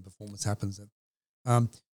just in the performance happens.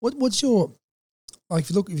 What's your, like,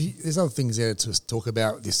 there's other things there to talk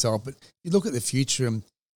about with yourself, but you look at the future and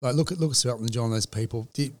like look at Sir Elton John, those people.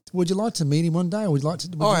 Would you like to meet him one day? Or would you like to?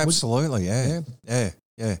 Absolutely. Yeah.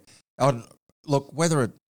 Look,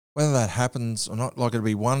 whether that happens or not, like, it'd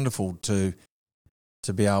be wonderful to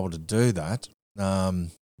be able to do that.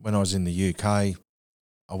 When I was in the UK,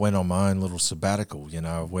 I went on my own little sabbatical,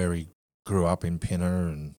 where he grew up in Pinner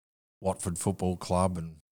and Watford Football Club.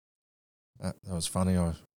 And that was funny.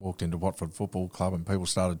 I walked into Watford Football Club and people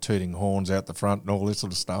started tooting horns out the front and all this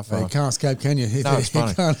sort of stuff. You can't escape, can you? No, it's funny.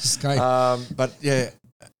 You can't escape. But yeah,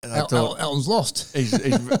 I thought Elton's lost. he's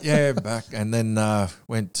back. And then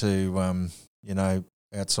went to,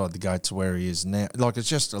 outside the gates of where he is now. Like, it's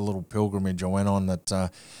just a little pilgrimage I went on that,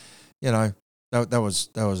 that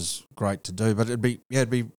was great to do. But it'd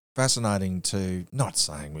be fascinating to, not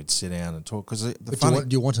saying we'd sit down and talk, because do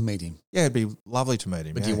you want to meet him? Yeah, it'd be lovely to meet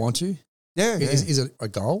him. But do you want to? Yeah. Is it a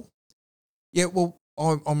goal? Yeah, well,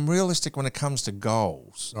 I'm realistic when it comes to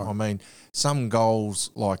goals. Right. I mean, some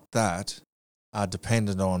goals like that are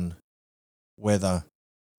dependent on whether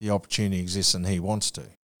the opportunity exists and he wants to.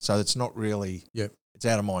 So it's not really, it's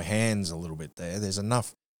out of my hands a little bit there. There's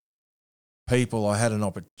enough people. I had an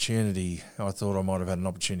opportunity. I thought I might have had an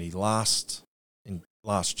opportunity last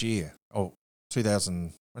year. Oh,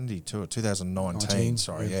 2000. When did he tour? 2019.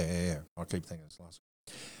 Sorry. Yeah. I keep thinking it's last.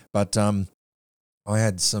 But I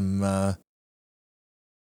had some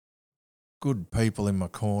good people in my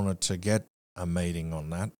corner to get a meeting on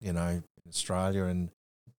that, in Australia. And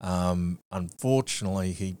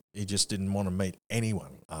unfortunately, he just didn't want to meet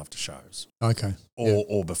anyone after shows. Okay.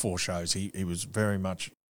 Or before shows. He was very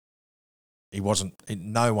much,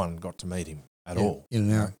 no one got to meet him at all.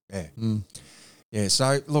 In and out. Yeah. Mm. Yeah,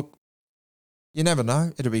 so look, you never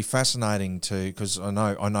know. It'll be fascinating because I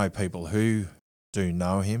know people who do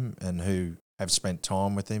know him and who have spent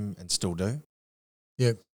time with him and still do.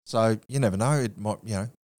 Yeah. So you never know. It might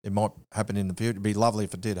happen in the future. It'd be lovely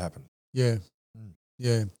if it did happen. Yeah.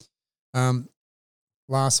 Yeah.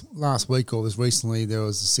 Last week or recently, there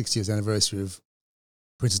was the 60th anniversary of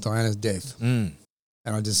Princess Diana's death. Mm.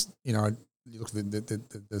 And I just, you look at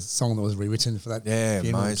the song that was rewritten for that. Yeah,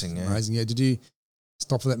 funeral. amazing. Yeah. Amazing. Yeah. Did you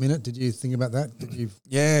stop for that minute? Did you think about that? Did you?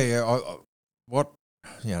 Yeah.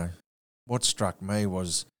 What struck me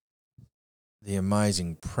was the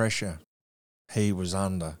amazing pressure he was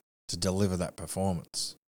under to deliver that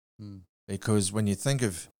performance. Mm. Because when you think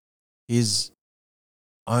of his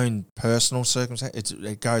own personal circumstance,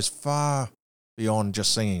 it goes far beyond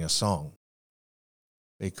just singing a song.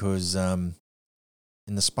 Because in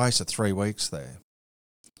the space of 3 weeks there,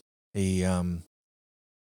 his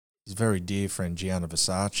very dear friend Gianna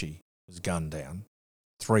Versace was gunned down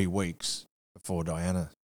 3 weeks before Diana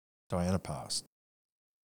passed.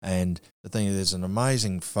 And the thing is, there's an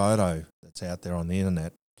amazing photo that's out there on the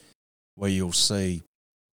internet where you'll see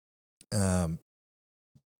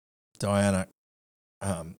Diana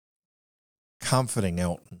comforting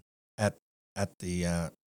Elton at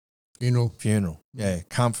the funeral. Yeah,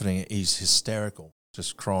 comforting. He's hysterical,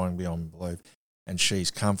 just crying beyond belief, and she's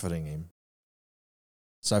comforting him.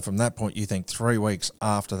 So from that point, you think 3 weeks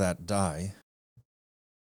after that day,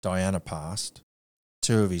 Diana passed,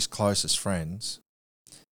 2 of his closest friends,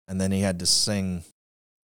 and then he had to sing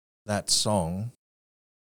that song,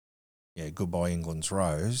 Goodbye England's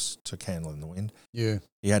Rose, to Candle in the Wind. Yeah.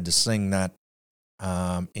 He had to sing that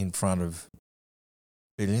in front of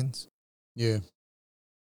billions. Yeah.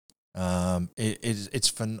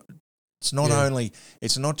 It's not only,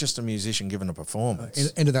 it's not just a musician giving a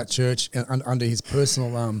performance. Into that church and under his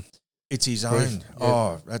personal it's his grief. own. Yeah.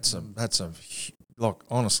 Oh, look,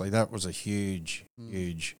 honestly, that was a huge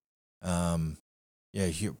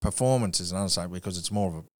performance is an understatement because it's more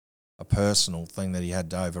of a personal thing that he had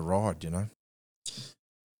to override,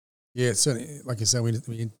 Yeah, certainly. Like I said, when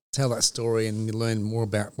you tell that story and you learn more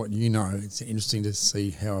about what you know, it's interesting to see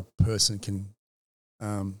how a person can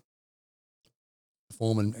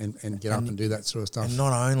perform and get up and do that sort of stuff. And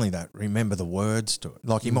not only that, remember the words to it.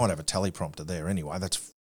 Like he might have a teleprompter there anyway.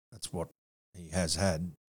 That's what he has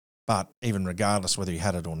had. But even regardless whether he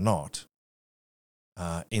had it or not,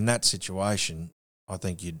 in that situation, I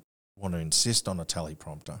think you'd want to insist on a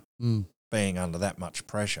teleprompter, being under that much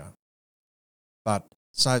pressure. But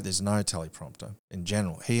say there's no teleprompter in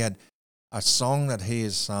general. He had a song that he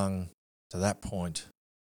has sung to that point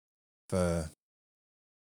for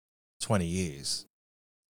 20 years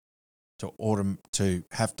to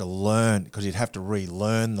have to learn, because you'd have to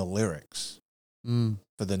relearn the lyrics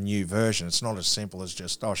for the new version. It's not as simple as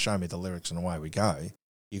just, show me the lyrics and away we go.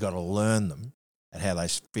 You got to learn them and how they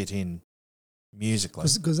fit in musically.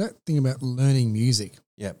 Because that thing about learning music,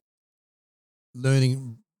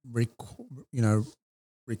 learning,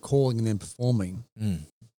 recalling and then performing,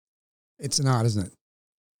 it's an art, isn't it?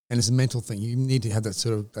 And it's a mental thing. You need to have that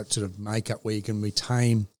sort of makeup where you can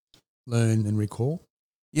retain, learn, and recall.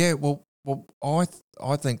 Yeah, well, I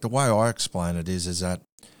think the way I explain it is that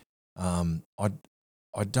I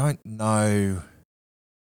don't know.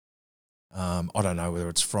 I don't know whether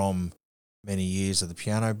it's from many years of the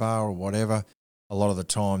piano bar or whatever. A lot of the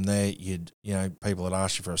time there, people would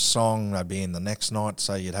ask you for a song, they'd be in the next night,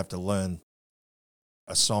 so you'd have to learn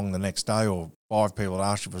a song the next day, or 5 people would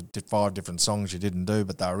ask you for 5 different songs you didn't do,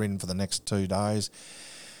 but they were in for the next 2 days.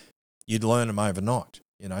 You'd learn them overnight,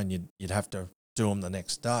 and you'd have to do them the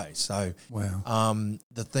next day. So, wow.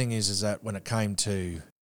 The thing is that when it came to,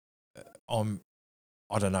 I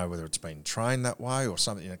don't know whether it's been trained that way or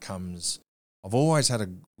something that comes. I've always had a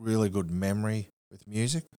really good memory with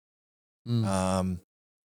music.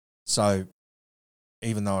 So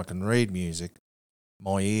even though I can read music,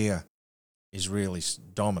 my ear is really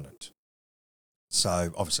dominant.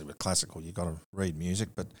 So obviously with classical, you've got to read music,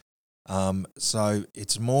 but so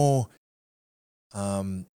it's more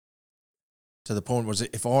to the point was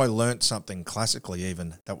if I learnt something classically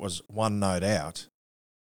even that was one note out,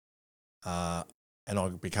 and I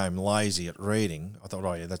became lazy at reading, I thought,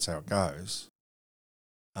 that's how it goes.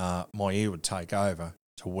 My ear would take over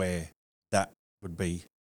to where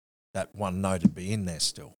that one note would be in there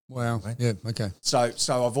still. Wow. Right? Yeah. Okay. So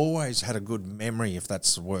I've always had a good memory, if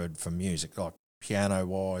that's the word for music, like piano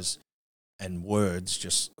wise, and words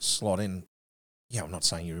just slot in. Yeah, I'm not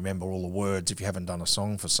saying you remember all the words if you haven't done a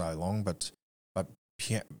song for so long, but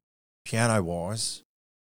piano wise,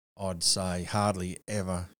 I'd say hardly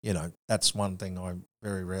ever. That's one thing I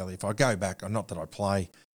very rarely. If I go back, not that I play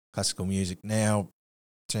classical music now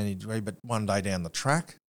to any degree, but one day down the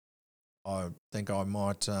track, I think I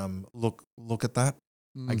might look at that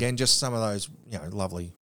again. Just some of those,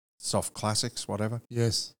 lovely soft classics, whatever.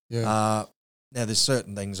 Yes. Yeah. Now there's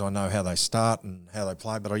certain things I know how they start and how they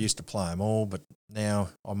play, but I used to play them all. But now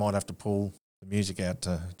I might have to pull the music out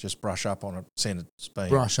to just brush up on it, send it speed.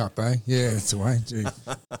 Brush up, eh? Yeah, that's the way. Gee.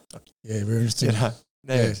 Yeah, very interesting.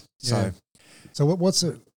 So what's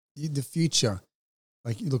the future?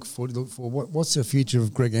 Like you look forward. What's the future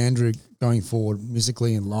of Greg Andrew going forward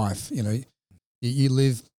musically in life? You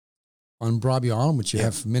live on Bribie Island, which you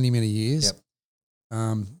have for many, many years.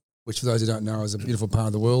 Yep. Which for those who don't know is a beautiful part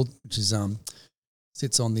of the world, which is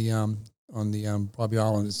sits on the Bribie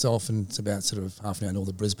Island itself, and it's about sort of half an hour north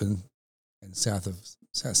of Brisbane and south of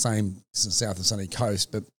Sunny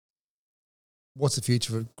Coast. But what's the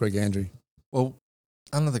future for Greg Andrew? Well,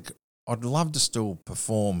 I'd love to still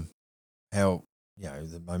perform how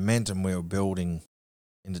the momentum we were building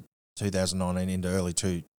into 2019 into early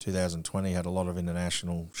 2020 had a lot of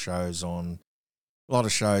international shows on, a lot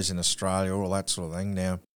of shows in Australia, all that sort of thing.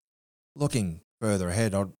 Now, looking further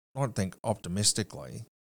ahead, I'd think optimistically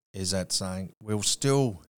is that saying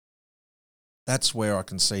that's where I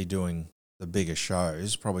can see doing the bigger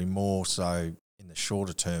shows, probably more so in the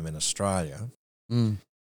shorter term in Australia.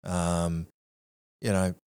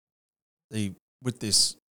 With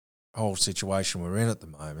this whole situation we're in at the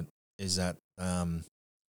moment is that the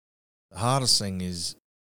hardest thing is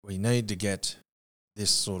we need to get this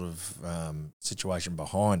sort of situation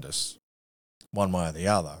behind us one way or the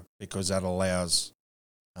other, because that allows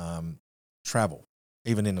travel.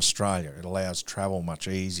 Even in Australia, it allows travel much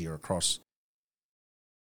easier across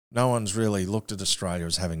no one's really looked at Australia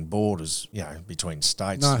as having borders, between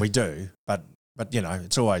states. No. We do, but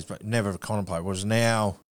it's always but never contemplated. Whereas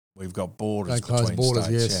now we've got borders Don't close between borders,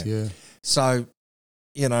 states. yes, yeah. So,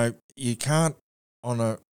 you can't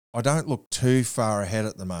I don't look too far ahead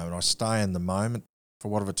at the moment. I stay in the moment for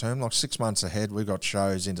whatever term. Like 6 months ahead, we've got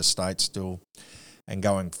shows interstate still and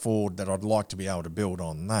going forward that I'd like to be able to build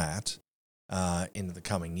on that into the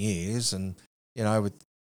coming years. And, with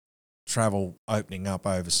travel opening up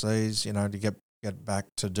overseas, to get back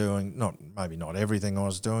to doing, maybe not everything I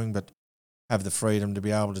was doing, but have the freedom to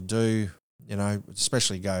be able to do,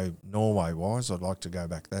 especially go Norway-wise. I'd like to go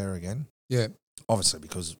back there again. Yeah. Obviously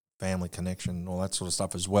because family connection and all that sort of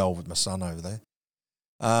stuff as well with my son over there.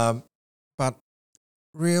 But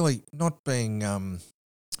really not being,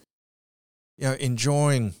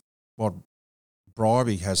 enjoying what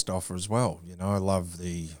Bribie has to offer as well. I love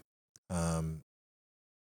the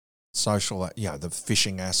social, the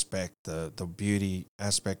fishing aspect, the beauty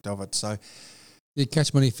aspect of it. So, You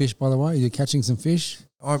catch many fish, by the way? Are you catching some fish?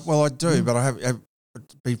 I do, but I have.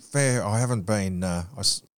 To be fair, I haven't been. On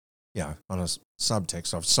a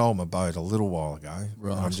subtext, I've sold my boat a little while ago.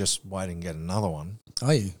 Right. I'm just waiting to get another one.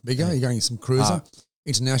 Are you? Bigger? You're going some cruiser?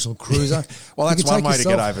 International cruiser? Well, that's one way to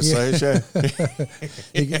get overseas,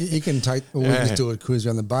 you can take, or we just do a cruise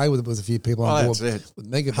around the bay with a few people on board. That's it. With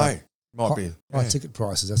mega Hey, might be. High ticket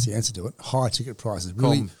prices, that's the answer to it. High ticket prices.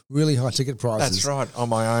 Really high ticket prices. That's right, on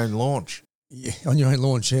my own launch. Yeah, on your own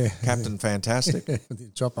launch, yeah. Captain Fantastic.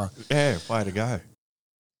 The chopper. Yeah, way to go.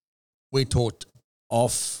 We talked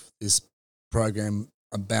off this program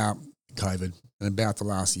about COVID and about the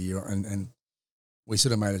last year, and we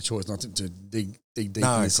sort of made a choice not to dig deep in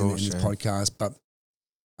this podcast, but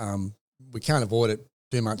we can't avoid it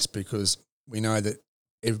too much because we know that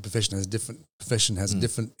every profession has a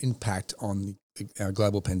different impact on our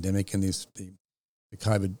global pandemic and the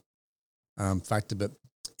COVID factor. But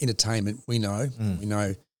entertainment, we know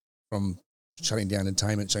from shutting down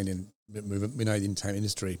entertainment, shutting down movement, we know the entertainment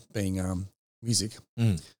industry being music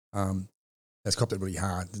has copped it really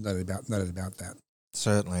hard. There's no doubt about that.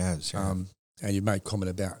 Certainly has. Yeah. And you made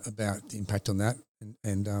comment about the impact on that,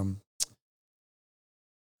 and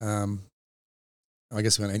I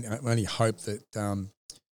guess we only hope that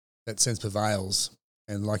that sense prevails.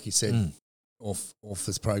 And like you said, off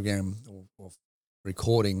this program or off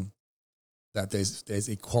recording, that there's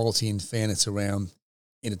equality and fairness around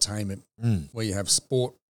entertainment, where you have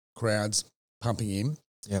sport crowds pumping in,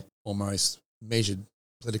 almost measured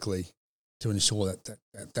politically to ensure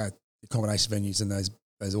that accommodation venues and those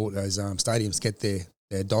stadiums get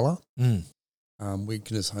their dollar. We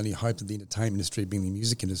can just only hope that the entertainment industry, being the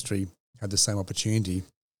music industry, have the same opportunity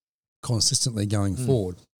consistently going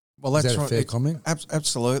forward. Well, that's Is that right. a fair comment?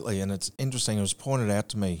 Absolutely, and it's interesting. It was pointed out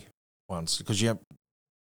to me once because you have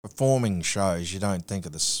performing shows. You don't think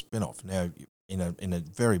of the spin-off. Now, in a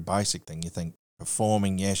very basic thing, you think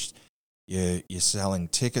performing. Yes, you're selling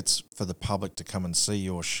tickets for the public to come and see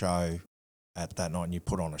your show at that night, and you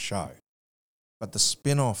put on a show. But the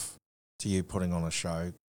spin-off to you putting on a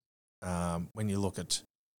show, when you look at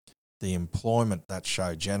the employment that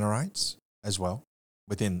show generates as well,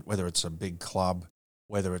 within whether it's a big club,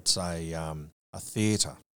 whether it's a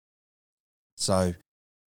theatre. So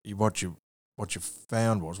what you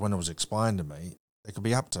found was, when it was explained to me, there could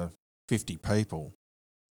be up to 50 people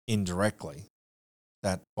indirectly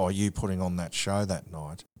that by you putting on that show that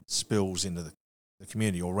night spills into the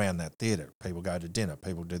community or around that theatre. People go to dinner,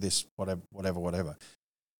 people do this, whatever.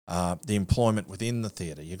 The employment within the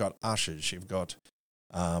theatre, you've got ushers, you've got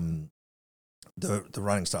the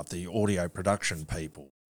running stuff, the audio production people,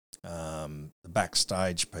 the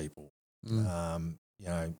backstage people,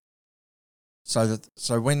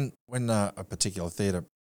 So when a particular theatre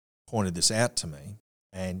pointed this out to me,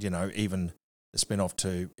 and even the spin-off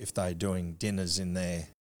to if they're doing dinners in their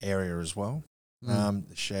area as well,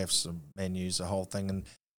 the chefs, the menus, the whole thing, and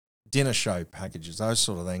dinner show packages, those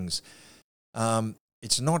sort of things.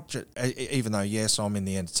 It's not just, even though, yes, I'm in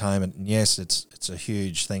the entertainment, and yes, it's a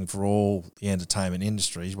huge thing for all the entertainment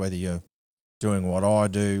industries, whether you're doing what I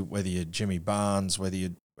do, whether you're Jimmy Barnes, whether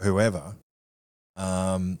you're whoever,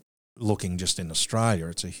 looking just in Australia,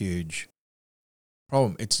 it's a huge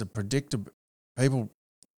problem. It's a predictable, people,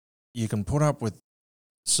 you can put up with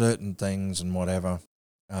certain things and whatever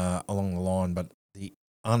along the line, but the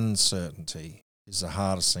uncertainty is the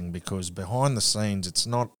hardest thing, because behind the scenes, it's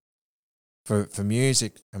not, for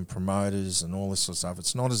music and promoters and all this sort of stuff,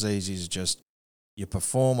 it's not as easy as just you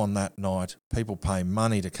perform on that night, people pay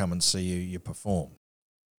money to come and see you perform.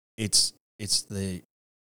 It's the,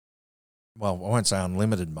 well, I won't say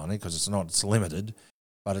unlimited money, because it's not, it's limited,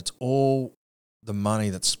 but it's all the money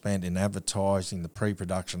that's spent in advertising, the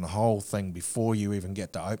pre-production, the whole thing before you even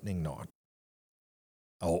get to opening night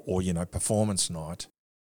or performance night,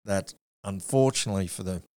 that unfortunately for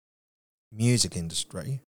the music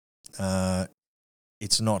industry,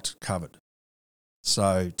 it's not covered.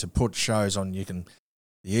 So to put shows on, the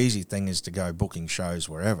easy thing is to go booking shows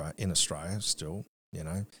wherever in Australia still,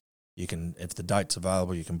 you can, if the date's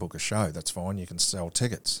available, you can book a show, that's fine, you can sell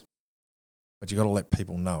tickets. But you got to let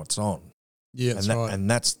people know it's on. Yeah, that's right. And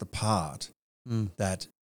that's the part that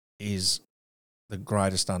is the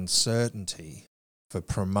greatest uncertainty for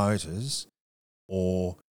promoters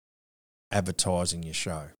or advertising your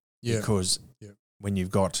show. Yeah. Because when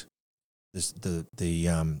you've got this,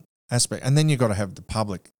 the aspect, and then you've got to have the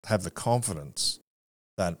public have the confidence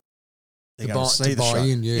that they're going to see the show.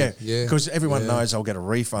 Yeah. Because everyone knows they'll get a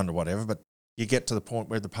refund or whatever, but you get to the point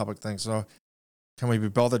where the public thinks, oh, can we be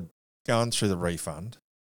bothered going through the refund?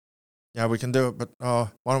 Yeah, we can do it, but why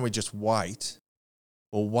don't we just wait?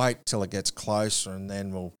 We'll wait till it gets closer and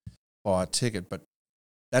then we'll buy a ticket. But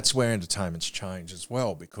that's where entertainment's changed as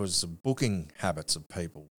well, because the booking habits of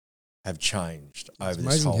people have changed over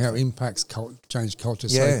this whole thing. It's amazing how impacts change culture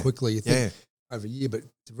so quickly. You think over a year, but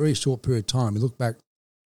it's a very short period of time. We look back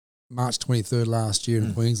March 23rd last year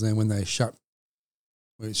in Queensland when they shut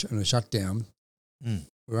down.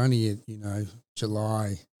 We're only at,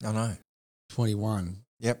 July 21.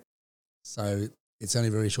 Yep. So it's only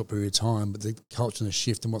a very short period of time, but the culture and the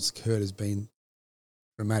shift and what's occurred has been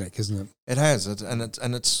dramatic, isn't it? It has,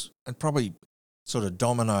 it's probably sort of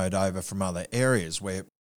dominoed over from other areas where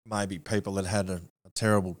maybe people had had a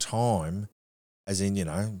terrible time, as in,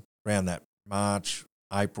 around that March,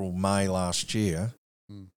 April, May last year.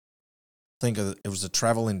 Think of it was the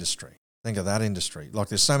travel industry. Think of that industry. Like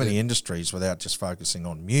there's so many industries without just focusing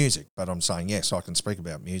on music, but I'm saying, yes, I can speak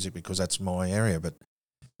about music because that's my area, but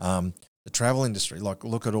the travel industry, like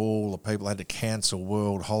look at all the people had to cancel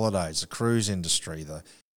world holidays, the cruise industry,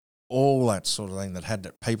 all that sort of thing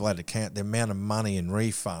people had to count the amount of money in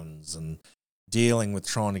refunds and dealing with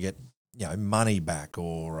trying to get money back,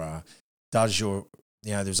 or there's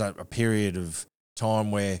a period of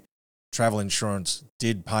time where travel insurance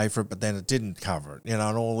did pay for it, but then it didn't cover it, and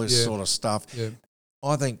all this sort of stuff. Yeah.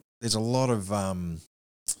 I think there's a lot of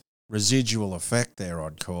residual effect there,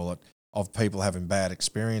 I'd call it, of people having bad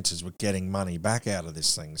experiences with getting money back out of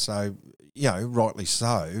this thing. So, rightly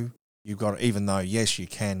so, you've got, even though, yes, you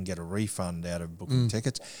can get a refund out of booking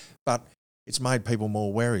tickets, but it's made people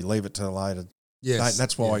more wary, leave it to later. Yes.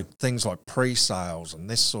 That's why things like pre-sales and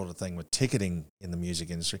this sort of thing with ticketing in the music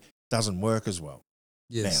industry doesn't work as well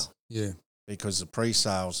now. Yeah. Because the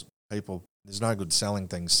pre-sales, there's no good selling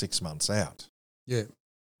things 6 months out. Yeah.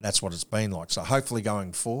 That's what it's been like. So hopefully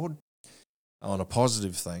going forward on a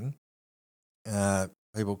positive thing,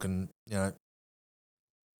 people can, the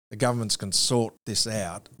governments can sort this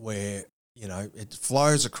out where, it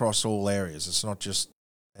flows across all areas. It's not just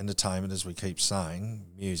entertainment, as we keep saying,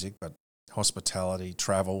 music, but hospitality,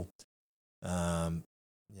 travel, the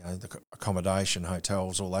accommodation,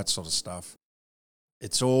 hotels, all that sort of stuff.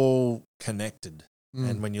 It's all connected.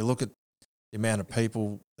 And when you look at the amount of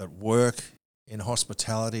people that work in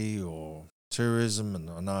hospitality or tourism, and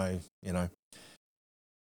I know,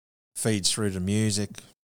 feeds through to music,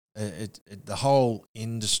 the whole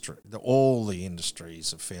industry, all the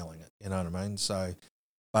industries are feeling it, you know what I mean? So,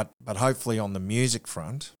 but hopefully on the music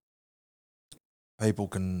front, people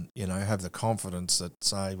can, have the confidence that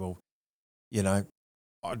say, well,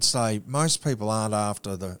 I'd say most people aren't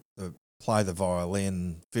after the play the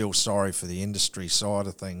violin, feel sorry for the industry side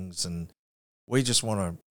of things, and we just want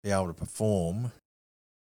to be able to perform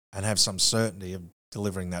and have some certainty of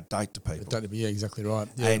delivering that date to people. Yeah, exactly right.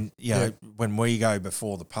 Yeah. And, when we go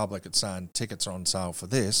before the public at saying tickets are on sale for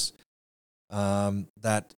this,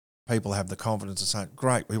 that people have the confidence of saying,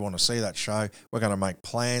 great, we want to see that show. We're going to make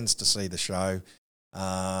plans to see the show.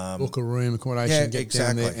 Book a room, accommodation, get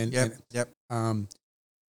exactly. down there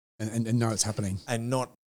and know it's happening. And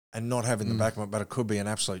not having the back of it, but it could be an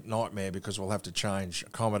absolute nightmare because we'll have to change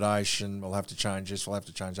accommodation, we'll have to change this, we'll have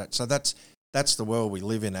to change that. So that's the world we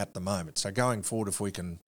live in at the moment. So going forward, if we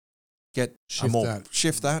can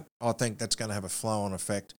shift that, I think that's going to have a flow-on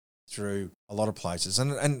effect through a lot of places.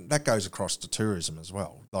 And that goes across to tourism as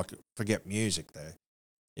well. Like, forget music there.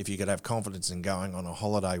 If you could have confidence in going on a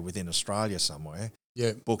holiday within Australia somewhere,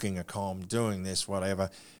 booking a comm, doing this, whatever,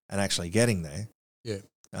 and actually getting there,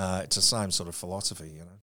 it's the same sort of philosophy,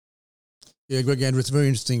 Yeah, Greg Andrew, it's very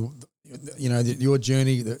interesting, your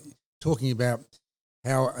journey, talking about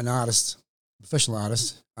how an artist, professional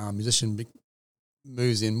artist, musician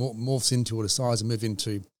moves in, morphs into or decides to move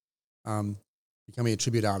into becoming a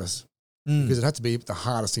tribute artist because it had to be the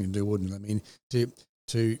hardest thing to do, wouldn't it? I mean,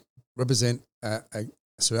 to represent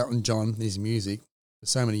Sir Elton John and his music for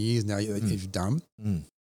so many years now that you've done,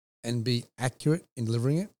 and be accurate in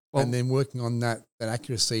delivering it, and then working on that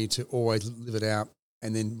accuracy to always live it out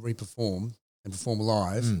and then reperform and perform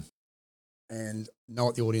live, and know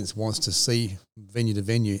what the audience wants to see venue to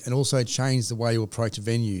venue, and also change the way you approach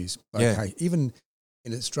venues. Okay, even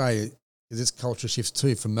in Australia, this culture shifts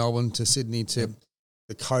too, from Melbourne to Sydney to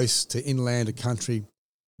the coast to inland to country,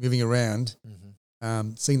 moving around,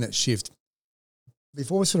 seeing that shift.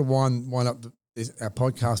 Before we sort of wind up our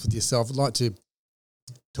podcast with yourself, I'd like to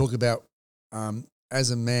talk about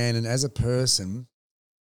as a man and as a person,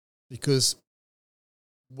 because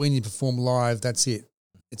when you perform live, that's it.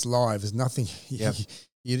 It's live. There's nothing.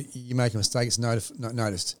 You make a mistake, it's not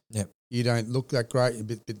noticed. Yep. You don't look that great. You're a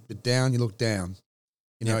bit down. You look down.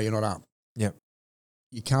 You know you're not up. Yep.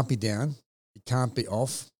 You can't be down. You can't be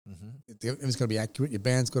off. Everything's got to be accurate. Your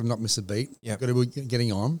band's got to not miss a beat. Yep. Got to be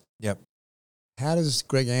getting on. Yep. How does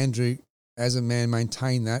Greg Andrew, as a man,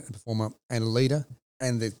 maintain that, a performer and a leader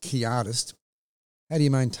and the key artist? How do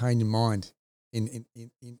you maintain your mind in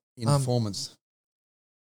performance?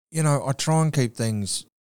 You know, I try and keep things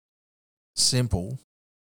simple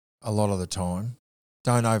a lot of the time.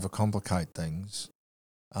 Don't overcomplicate things.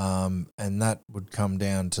 And that would come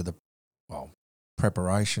down to the,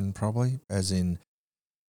 preparation probably, as in,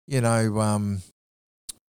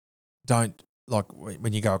 don't, like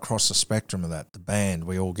when you go across the spectrum of that, the band,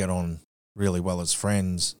 we all get on really well as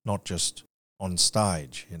friends, not just on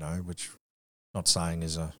stage, which not saying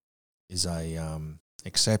is a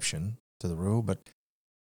exception to the rule, but,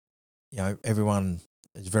 everyone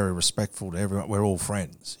is very respectful to everyone. We're all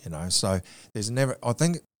friends, so there's never, I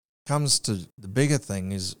think it comes to the bigger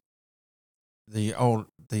thing is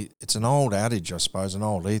it's an old adage, I suppose, an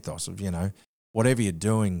old ethos of, whatever you're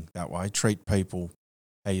doing that way, treat people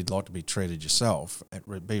how you'd like to be treated yourself,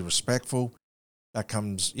 and be respectful. That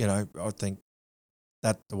comes, I think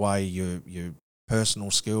that the way your personal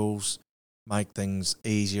skills make things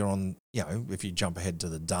easier on, if you jump ahead to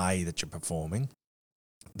the day that you're performing,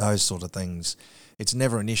 those sort of things. It's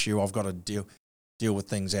never an issue. I've got to deal with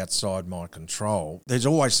things outside my control. There's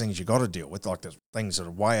always things you got to deal with, like there's things that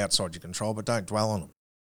are way outside your control, but don't dwell on them,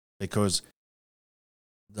 because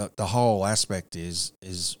the whole aspect is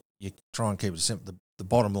you try and keep it simple. The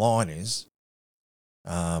bottom line is,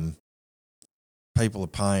 people are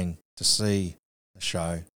paying to see the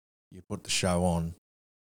show. You put the show on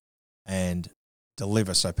and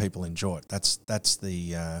deliver so people enjoy it. That's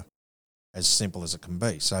the as simple as it can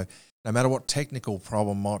be. So no matter what technical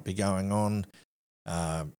problem might be going on,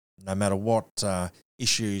 no matter what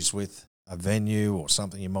issues with a venue or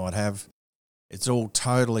something you might have, it's all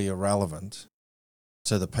totally irrelevant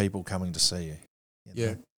to the people coming to see you.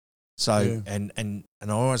 Yeah. So and I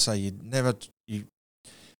always say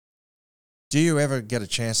do you ever get a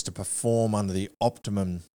chance to perform under the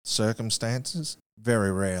optimum circumstances?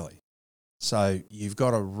 Very rarely. So you've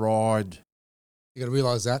got to ride. You got to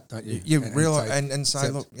realise that, don't you? You realise and say,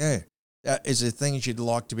 look, is there things you'd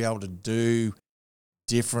like to be able to do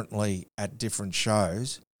differently at different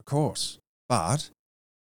shows? Of course, but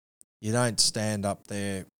you don't stand up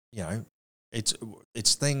there.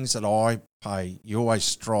 It's things that I pay. You always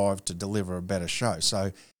strive to deliver a better show.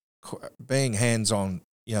 So being hands on,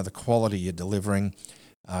 the quality you're delivering,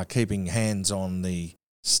 keeping hands on the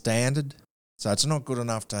standard. So it's not good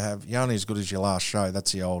enough to have, you're only as good as your last show.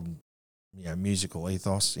 That's the old, musical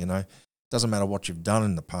ethos, Doesn't matter what you've done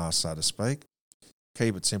in the past, so to speak.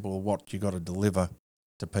 Keep it simple, what you got to deliver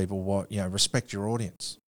to people, respect your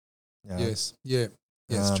audience. Yes. Yeah.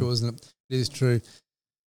 Yeah, it's true, isn't it? It is true.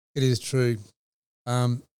 It is true.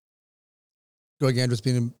 Greg Andrew, it's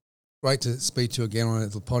been great to speak to you again on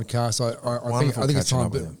the podcast. I think it's time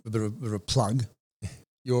for a bit of a plug.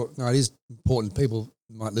 It is important. People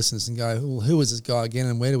might listen to this and go, well, who is this guy again,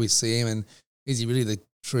 and where do we see him, and is he really the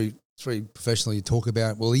true professional you talk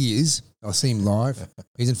about? Well, he is. I see him live.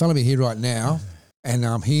 He's in front of me here right now, and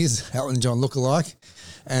he is Elton John lookalike,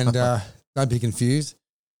 and don't be confused.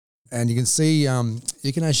 And you can see, you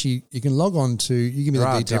can log on to, you give me the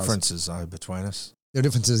details. There are differences though between us. There are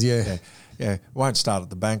differences, yeah. Yeah. Won't start at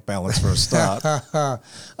the bank balance for a start.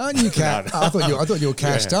 Aren't you I thought you were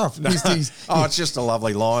cashed up. It's just a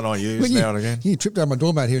lovely line I use now and again. You tripped over my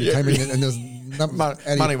doormat here and came in and there's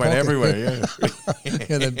money went everywhere,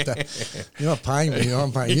 You're not paying me,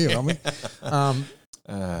 I'm paying you, aren't we?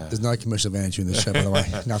 There's no commercial advantage in this show, by the way.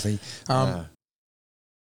 Nothing.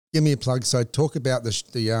 Give me a plug. So talk about the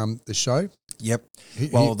show. Yep.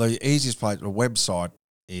 Well, the easiest place, the website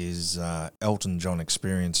is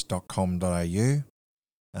eltonjohnexperience.com.au.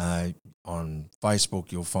 On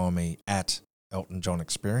Facebook, you'll find me at Elton John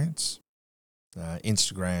Experience.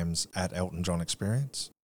 Instagram's at Elton John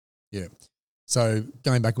Experience. Yeah. So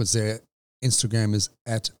going backwards there, Instagram is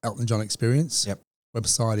at Elton John Experience. Yep.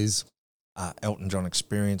 Website is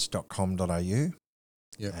eltonjohnexperience.com.au.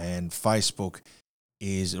 Yep. And Facebook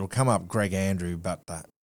it'll come up Greg Andrew, but the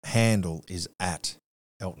handle is at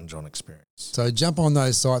Elton John Experience. So jump on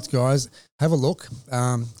those sites, guys. Have a look.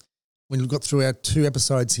 When we got through our 2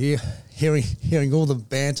 episodes here, hearing all the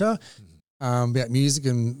banter about music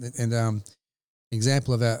and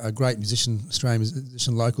example of a great Australian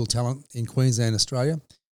musician, local talent in Queensland, Australia.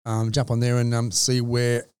 Jump on there and see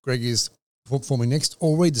where Greg is performing next,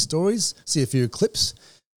 or read the stories, see a few clips,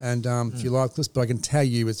 and if you like clips. But I can tell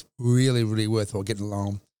you it's really, really worthwhile getting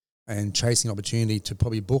along and chasing an opportunity to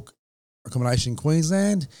probably book accommodation in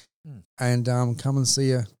Queensland and come and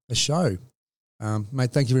see a show.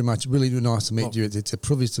 Mate, thank you very much. Really, really nice to meet you. It's a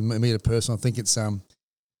privilege to meet a person. I think it's I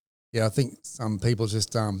think some people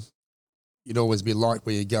just you'd always be liked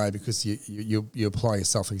where you go because you apply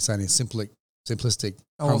yourself, like you say, in a simplistic,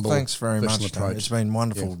 humble, thanks very much. approach. It's been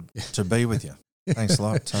wonderful to be with you. Thanks a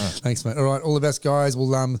lot. Thanks, mate. All right, all the best, guys.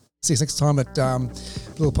 We'll see you next time at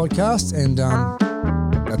Little Podcast, and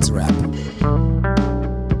that's a wrap.